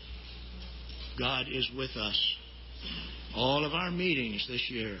was. God is with us. All of our meetings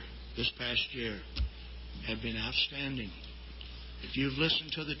this past year, have been outstanding. If you've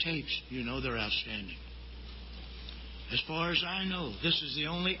listened to the tapes, you know they're outstanding. As far as I know, this is the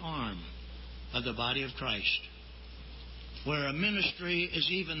only arm of the body of Christ where a ministry is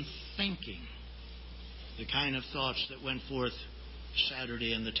even thinking the kind of thoughts that went forth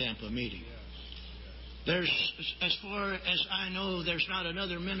Saturday in the Tampa meeting. As far as I know, there's not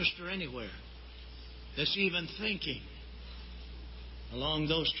another minister anywhere that's even thinking along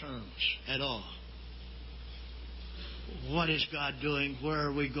those terms at all. What is God doing? Where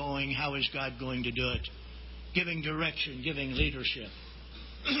are we going? How is God going to do it? Giving direction, giving leadership.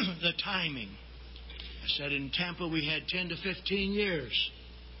 The timing. I said in Tampa we had 10 to 15 years.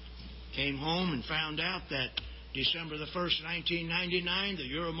 Came home and found out that December the 1st, 1999, the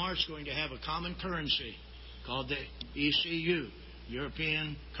Euromart's going to have a common currency called the ECU,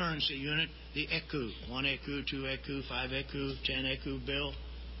 European Currency Unit, the ECU. 1 ECU, 2 ECU, 5 ECU, 10 ECU bill,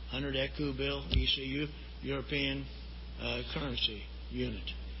 100 ECU bill, ECU, European Currency Unit.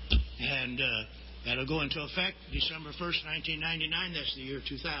 And that'll go into effect December 1st, 1999. That's the year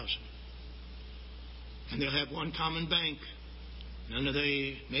 2000. And they'll have one common bank. None of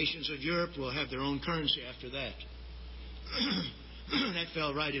the nations of Europe will have their own currency after that. That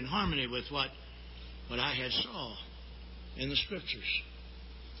fell right in harmony with what I had saw in the Scriptures.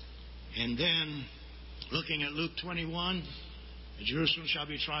 And then, looking at Luke 21 Jerusalem shall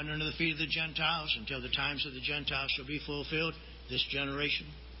be trodden under the feet of the Gentiles until the times of the Gentiles shall be fulfilled. This generation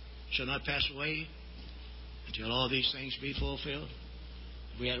shall not pass away until all these things be fulfilled.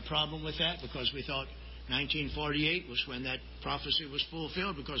 We had a problem with that because we thought 1948 was when that prophecy was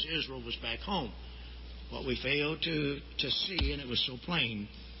fulfilled because Israel was back home. What we failed to see, and it was so plain,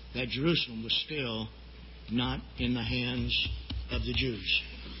 that Jerusalem was still not in the hands of the Jews.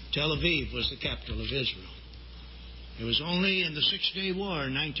 Tel Aviv was the capital of Israel. It was only in the Six-Day War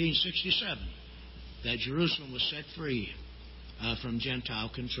in 1967 that Jerusalem was set free from Gentile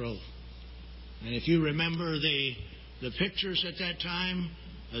control. And if you remember the pictures at that time,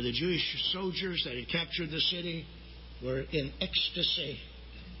 the Jewish soldiers that had captured the city were in ecstasy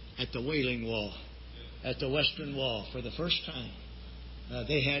at the Wailing Wall, at the Western Wall for the first time.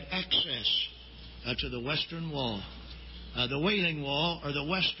 They had access to the Western Wall. The Wailing Wall, or the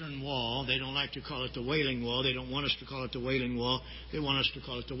Western Wall, they don't like to call it the Wailing Wall. They don't want us to call it the Wailing Wall. They want us to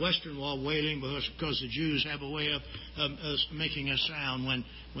call it the Western Wall, wailing, because the Jews have a way of making a sound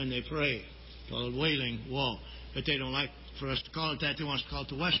when they pray. Call it Wailing Wall. But they don't like for us to call it that. They want us to call it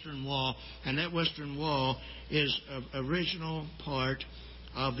the Western Wall. And that Western Wall is an original part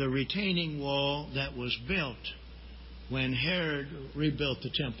of the retaining wall that was built when Herod rebuilt the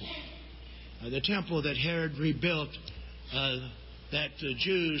temple. The temple that Herod rebuilt, that the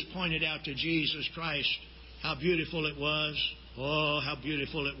Jews pointed out to Jesus Christ how beautiful it was. Oh, how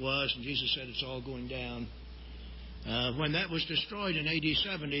beautiful it was. And Jesus said, it's all going down. When that was destroyed in AD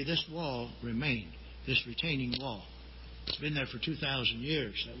 70, this wall remained, this retaining wall. It's been there for 2,000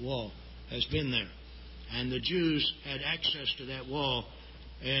 years. That wall has been there. And the Jews had access to that wall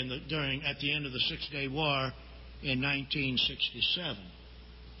at the end of the Six-Day War in 1967.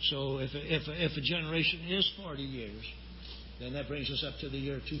 So if a generation is 40 years, then that brings us up to the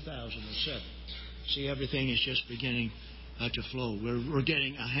year 2007. See, everything is just beginning to flow. We're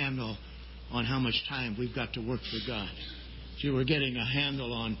getting a handle on how much time we've got to work for God. See, we're getting a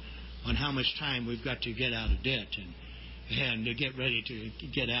handle on how much time we've got to get out of debt and to get ready to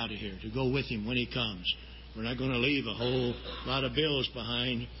get out of here, to go with Him when He comes. We're not going to leave a whole lot of bills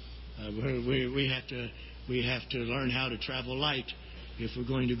behind. We have to learn how to travel light if we're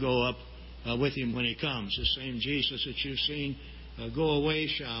going to go up with Him when He comes. The same Jesus that you've seen go away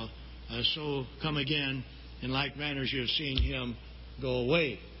shall so come again. In like manner as you have seen Him go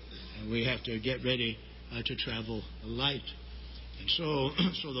away. And we have to get ready to travel light. And so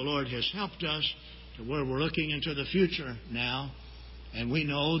the Lord has helped us to where we're looking into the future now. And we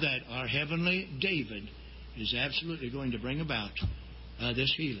know that our heavenly David is absolutely going to bring about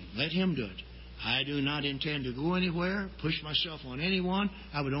this healing. Let Him do it. I do not intend to go anywhere, push myself on anyone.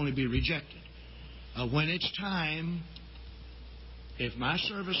 I would only be rejected. When it's time, if my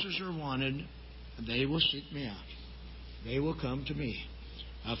services are wanted, they will seek me out. They will come to me.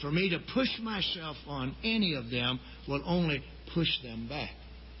 For me to push myself on any of them will only push them back.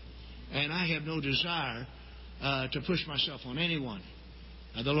 And I have no desire to push myself on anyone.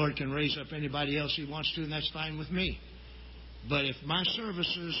 The Lord can raise up anybody else He wants to, and that's fine with me. But if my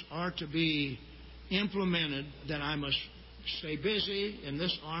services are to be implemented, then I must stay busy in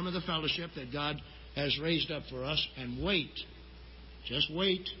this arm of the fellowship that God has raised up for us and wait. Just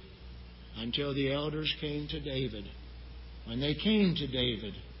wait until the elders came to David. When they came to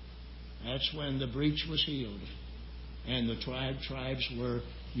David, that's when the breach was healed and the tribes were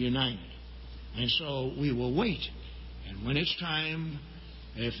united. And so we will wait. And when it's time,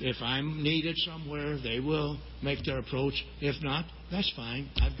 if I'm needed somewhere, they will make their approach. If not, that's fine.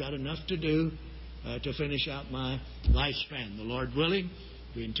 I've got enough to do to finish out my lifespan. The Lord willing,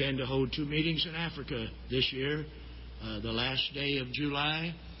 we intend to hold 2 meetings in Africa this year, the last day of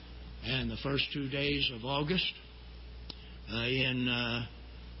July and the first 2 days of August in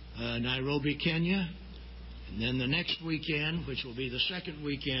Nairobi, Kenya. And then the next weekend, which will be the second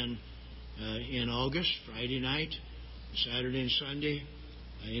weekend in August, Friday night, Saturday and Sunday,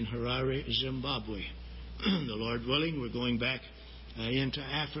 in Harare, Zimbabwe. The Lord willing, we're going back into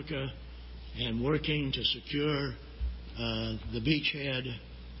Africa and working to secure the beachhead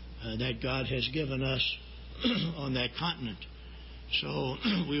that God has given us on that continent. So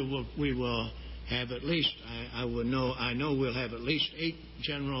we will have at least, I know we'll have at least 8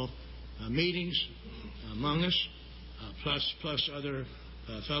 general meetings among us, plus other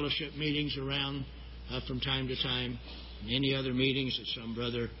fellowship meetings around from time to time, and any other meetings that some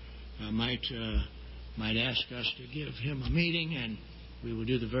brother might ask us to give him a meeting, and we will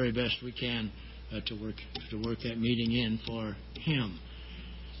do the very best we can to work that meeting in for him.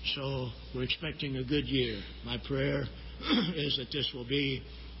 So we're expecting a good year. My prayer is that this will be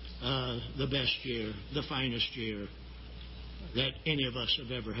the best year, the finest year that any of us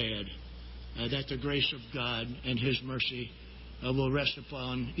have ever had. That the grace of God and His mercy will rest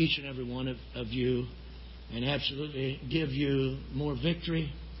upon each and every one of you and absolutely give you more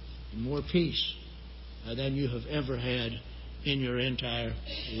victory and more peace than you have ever had in your entire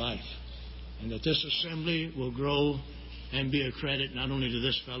life. And that this assembly will grow and be a credit not only to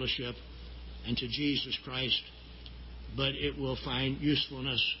this fellowship and to Jesus Christ, but it will find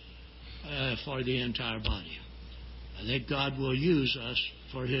usefulness for the entire body. That God will use us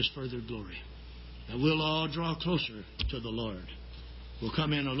for His further glory. And we'll all draw closer to the Lord. We'll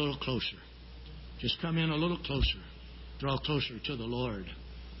come in a little closer. Just come in a little closer. Draw closer to the Lord.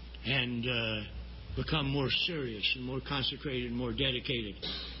 And become more serious and more consecrated and more dedicated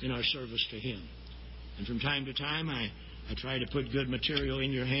in our service to Him. And from time to time, I try to put good material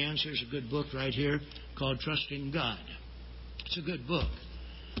in your hands. Here's a good book right here called Trusting God. It's a good book.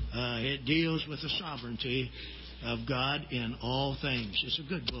 It deals with the sovereignty of God in all things. It's a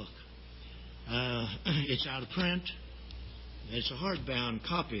good book. It's out of print. It's a hardbound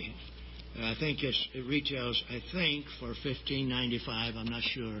copy. I think it retails, for $15.95. I'm not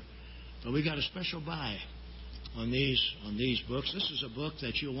sure. But we got a special buy on these books. This is a book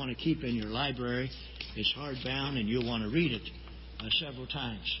that you'll want to keep in your library. It's hardbound, and you'll want to read it several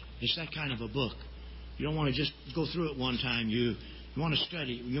times. It's that kind of a book. You don't want to just go through it one time. You want to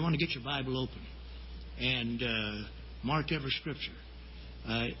study. You want to get your Bible open and mark every scripture.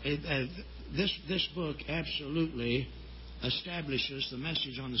 This book absolutely establishes the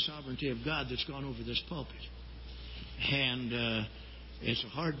message on the sovereignty of God that's gone over this pulpit. And it's a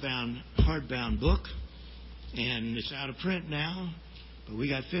hardbound book, and it's out of print now, but we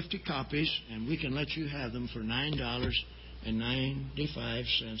got 50 copies, and we can let you have them for $9.95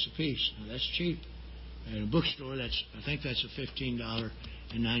 a piece. Now, that's cheap. In a bookstore, I think that's a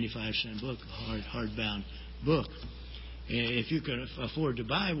 $15.95 book, a hardbound book. If you can afford to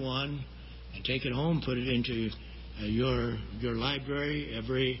buy one and take it home, put it into your library.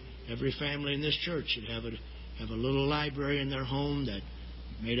 Every family in this church should have a little library in their home that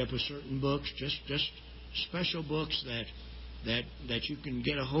made up of certain books, just special books that you can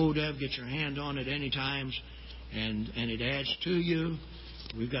get a hold of, get your hand on at any times, and it adds to you.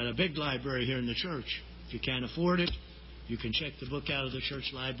 We've got a big library here in the church. If you can't afford it, you can check the book out of the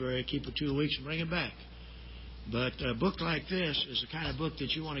church library, keep it 2 weeks, and bring it back. But a book like this is the kind of book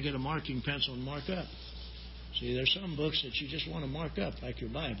that you want to get a marking pencil and mark up. See, there's some books that you just want to mark up, like your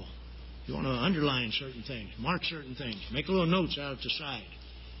Bible. You want to underline certain things, mark certain things, make little notes out to the side.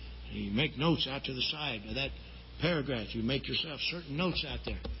 You make notes out to the side of that paragraph. You make yourself certain notes out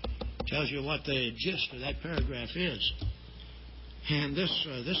there. It tells you what the gist of that paragraph is. And this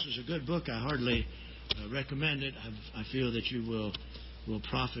is a good book. I hardly recommend it. I feel that you will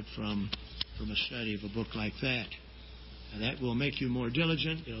profit from a study of a book like that. And that will make you more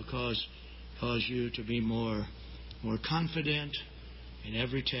diligent. It'll cause you to be more confident in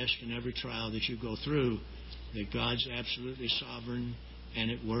every test and every trial that you go through, that God's absolutely sovereign and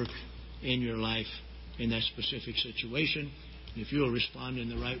at work in your life in that specific situation. And if you'll respond in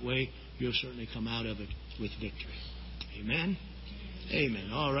the right way, you'll certainly come out of it with victory. Amen? Amen.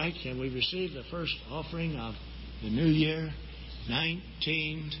 All right, can we receive the first offering of the new year,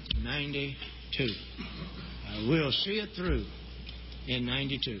 1992? We'll see it through in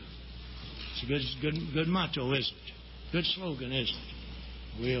 92. It's a good motto, isn't it? Good slogan, isn't it?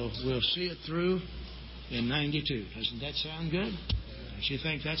 We'll see it through in 92. Doesn't that sound good? Don't you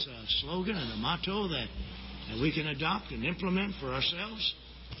think that's a slogan and a motto that we can adopt and implement for ourselves?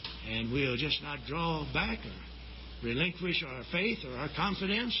 And we'll just not draw back or relinquish our faith or our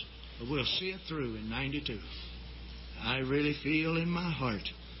confidence, but we'll see it through in 92. I really feel in my heart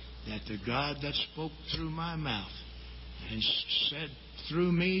that the God that spoke through my mouth and said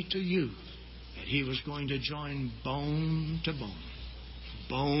through me to you that He was going to join bone to bone.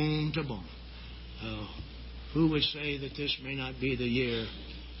 Bone to bone. Who would say that this may not be the year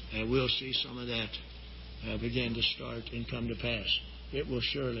that we'll see some of that begin to start and come to pass? It will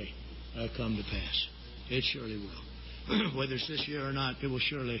surely come to pass. It surely will. Whether it's this year or not, it will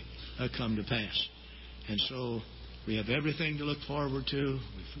surely come to pass. And so we have everything to look forward to.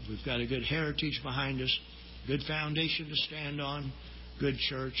 We've got a good heritage behind us, good foundation to stand on, good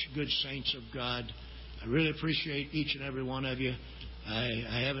church, good saints of God. I really appreciate each and every one of you.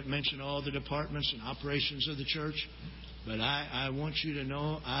 I haven't mentioned all the departments and operations of the church, but I want you to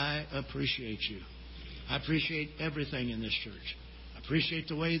know I appreciate you. I appreciate everything in this church. I appreciate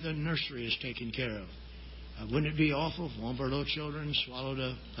the way the nursery is taken care of. Wouldn't it be awful if one of our little children swallowed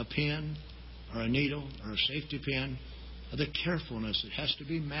a pen or a needle or a safety pin? The carefulness that has to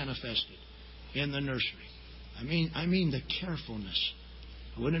be manifested in the nursery. I mean the carefulness.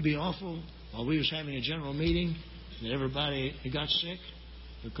 Wouldn't it be awful while we was having a general meeting that everybody got sick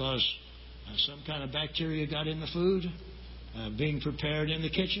because some kind of bacteria got in the food being prepared in the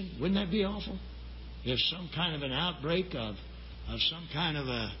kitchen? Wouldn't that be awful? If some kind of an outbreak of some kind of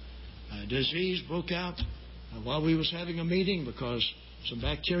a disease broke out while we was having a meeting because some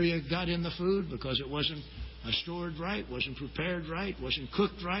bacteria got in the food because it wasn't stored right, wasn't prepared right, wasn't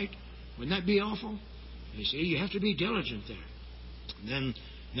cooked right. Wouldn't that be awful? You see, you have to be diligent there.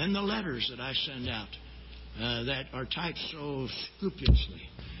 Then the letters that I send out that are typed so scrupulously,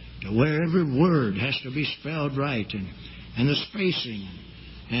 to where every word has to be spelled right, and the spacing,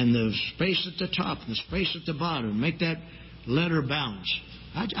 and the space at the top, and the space at the bottom, make that letter balance.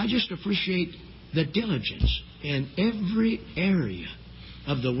 I just appreciate the diligence in every area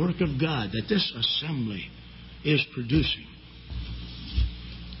of the work of God that this assembly is producing.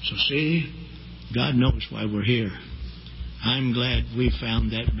 So see, God knows why we're here. I'm glad we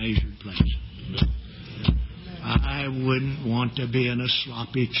found that measured place. I wouldn't want to be in a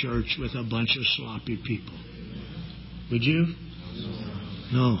sloppy church with a bunch of sloppy people. Would you?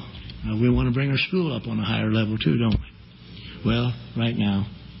 No. We want to bring our school up on a higher level too, don't we? Well, right now,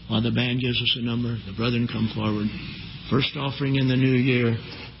 while the band gives us a number, the brethren come forward. First offering in the new year.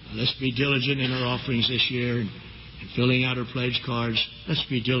 Let's be diligent in our offerings this year and filling out our pledge cards. Let's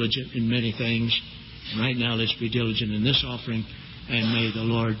be diligent in many things. Right now, let's be diligent in this offering, and may the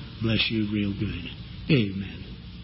Lord bless you real good. Amen.